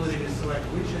had the ability to select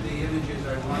which of the images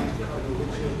I want to cover,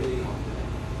 which of the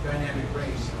dynamic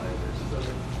range sizes. So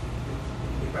that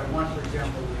if I want, for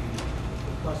example,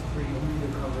 the +3 only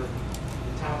to cover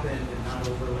the top end and not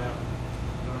overlap,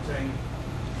 you know what I'm saying?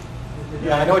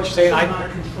 Yeah, I know what you're saying. I'm not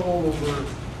control over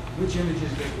which images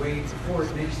get weighed before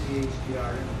it makes the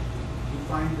HDR image. Do you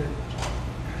find that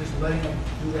just letting it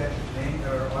do that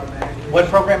or automatically?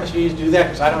 What programs do you use to do that?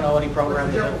 Because I don't know any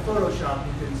program For that example, Photoshop,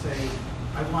 you can say,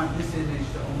 I want this image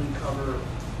to only cover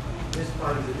this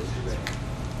part of the histogram.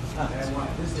 And I want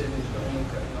this image to only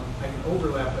cover, I can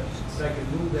overlap it, so I can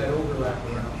move that overlap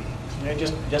around. You know,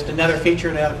 just another feature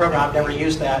in another program. I've never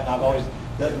used that, and I've always,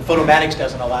 Photomatics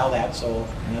doesn't allow that, so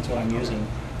that's what I'm using.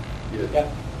 Yeah.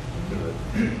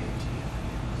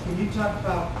 Can you talk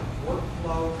about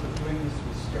workflow for doing this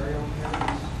with stereo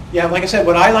cameras? Yeah, like I said,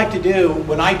 what I like to do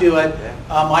when I do it,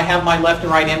 I have my left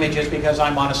and right images because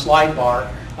I'm on a slide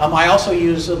bar. I also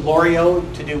use L'Oreal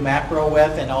to do macro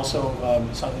with, and also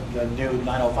the new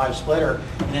 905 splitter.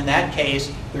 And in that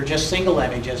case, they're just single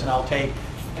images, and I'll take,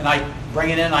 and I bring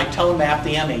it in, I tone map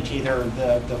the image, either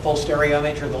the full stereo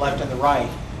image or the left and the right.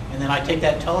 And then I take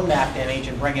that tone mapped image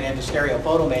and bring it into Stereo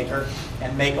Photomaker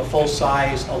and make a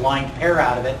full-size aligned pair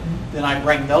out of it. Then I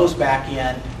bring those back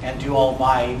in and do all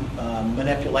my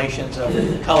manipulations of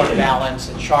color balance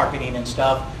and sharpening and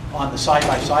stuff on the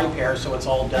side-by-side pair, so it's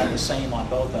all done the same on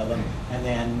both of them. And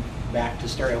then back to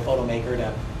Stereo Photomaker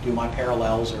to do my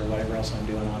parallels or whatever else I'm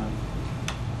doing on them.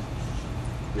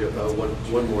 Yeah,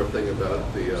 one more thing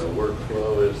about the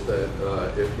workflow is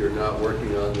that if you're not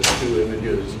working on the 2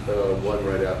 images, one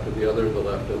right after the other, the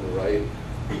left and the right,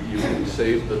 you can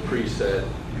save the preset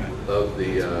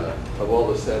of all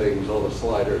the settings, all the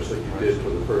sliders that you did for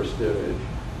the first image,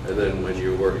 and then when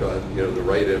you work on the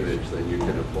right image, then you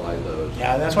can apply those.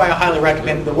 Yeah, that's why I highly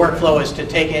recommend the workflow is to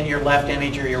take in your left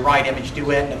image or your right image, do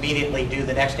it, and immediately do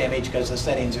the next image because the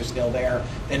settings are still there.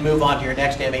 Then move on to your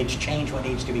next image, change what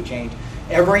needs to be changed.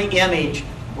 Every image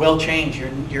will change.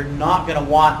 You're not going to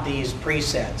want these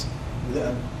presets.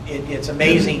 It's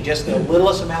amazing, just the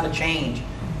littlest amount of change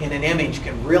in an image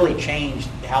can really change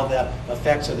how the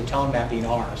effects of the tone mapping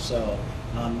are. So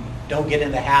don't get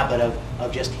in the habit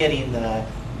of just hitting the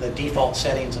default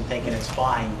settings and thinking it's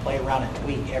fine. Play around and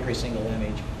tweak every single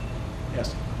image.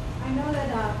 Yes? I know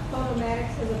that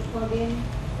Photomatics has a plugin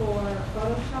for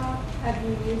Photoshop. Have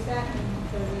you used that?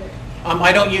 And does it...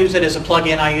 I don't use it as a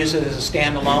plug-in. I use it as a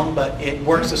standalone, but it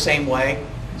works the same way.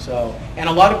 So, and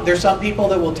there's some people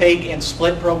that will take and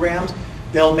split programs.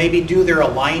 They'll maybe do their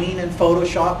aligning in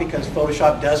Photoshop because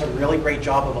Photoshop does a really great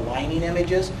job of aligning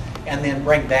images, and then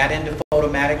bring that into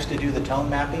Photomatics to do the tone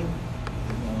mapping.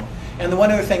 And the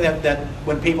one other thing that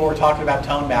when people were talking about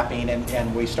tone mapping,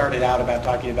 and we started out about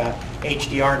talking about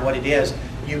HDR and what it is,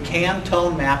 you can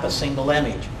tone map a single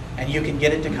image, and you can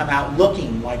get it to come out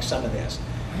looking like some of this.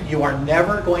 You are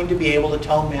never going to be able to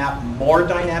tone map more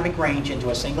dynamic range into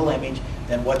a single image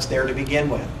than what's there to begin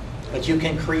with. But you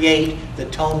can create the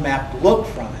tone map look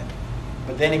from it.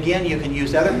 But then again, you can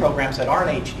use other programs that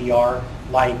aren't HDR,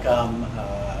 like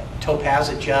Topaz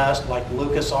Adjust, like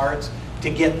LucasArts, to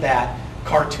get that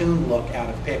cartoon look out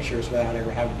of pictures without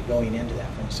ever having to going into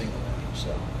that from a single image.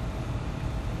 So,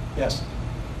 yes?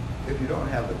 If you don't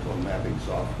have the tone mapping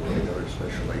software, the other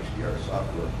special HDR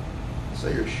software,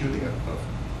 say you're shooting a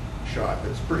shot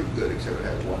that's pretty good, except it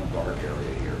has one dark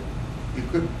area here.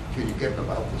 Can you get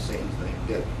about the same thing?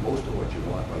 Get most of what you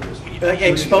want by just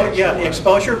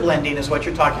exposure blending is what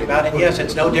you're talking about, and yes,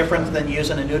 it's no different than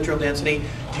using a neutral density,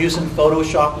 using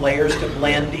Photoshop layers to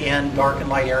blend in dark and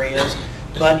light areas.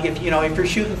 But if you're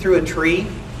shooting through a tree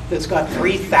that's got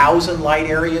 3,000 light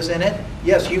areas in it,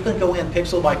 yes, you can go in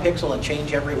pixel by pixel and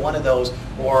change every one of those,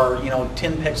 or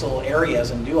 10 pixel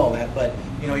areas and do all that. But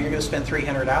you're going to spend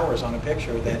 300 hours on a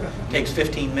picture that takes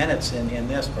 15 minutes in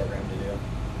this program to do.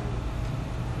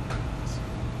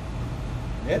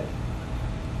 Good.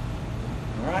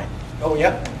 All right. Oh,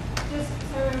 yeah. Just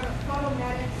so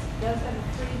Photomatics does have a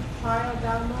free trial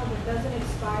download that doesn't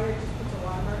expire, just puts a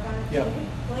watermark on it. Yep. So you can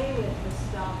play with this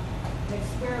stuff and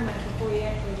experiment before you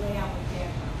actually lay out the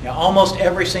camera. Yeah, almost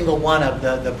every single one of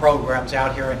the programs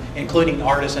out here, including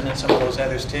Artisan and some of those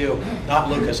others too, not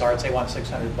LucasArts, they want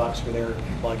 $600 for their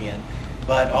plug-in.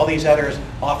 But all these others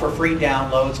offer free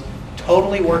downloads,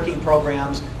 totally working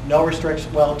programs, no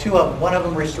restrictions. Well, one of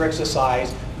them restricts the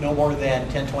size, no more than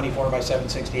 1024 by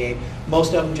 768.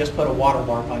 Most of them just put a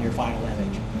watermark on your final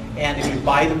image. And if you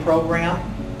buy the program,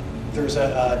 there's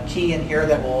a key in here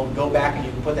that will go back and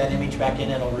you can put that image back in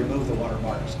and it'll remove the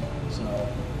watermarks. So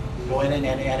go in and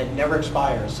it never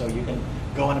expires. So you can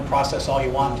go in and process all you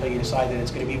want until you decide that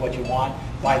it's going to be what you want,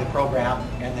 buy the program,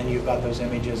 and then you've got those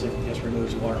images. It just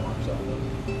removes the watermarks. So.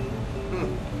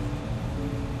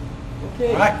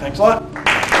 Okay. All right, thanks a lot.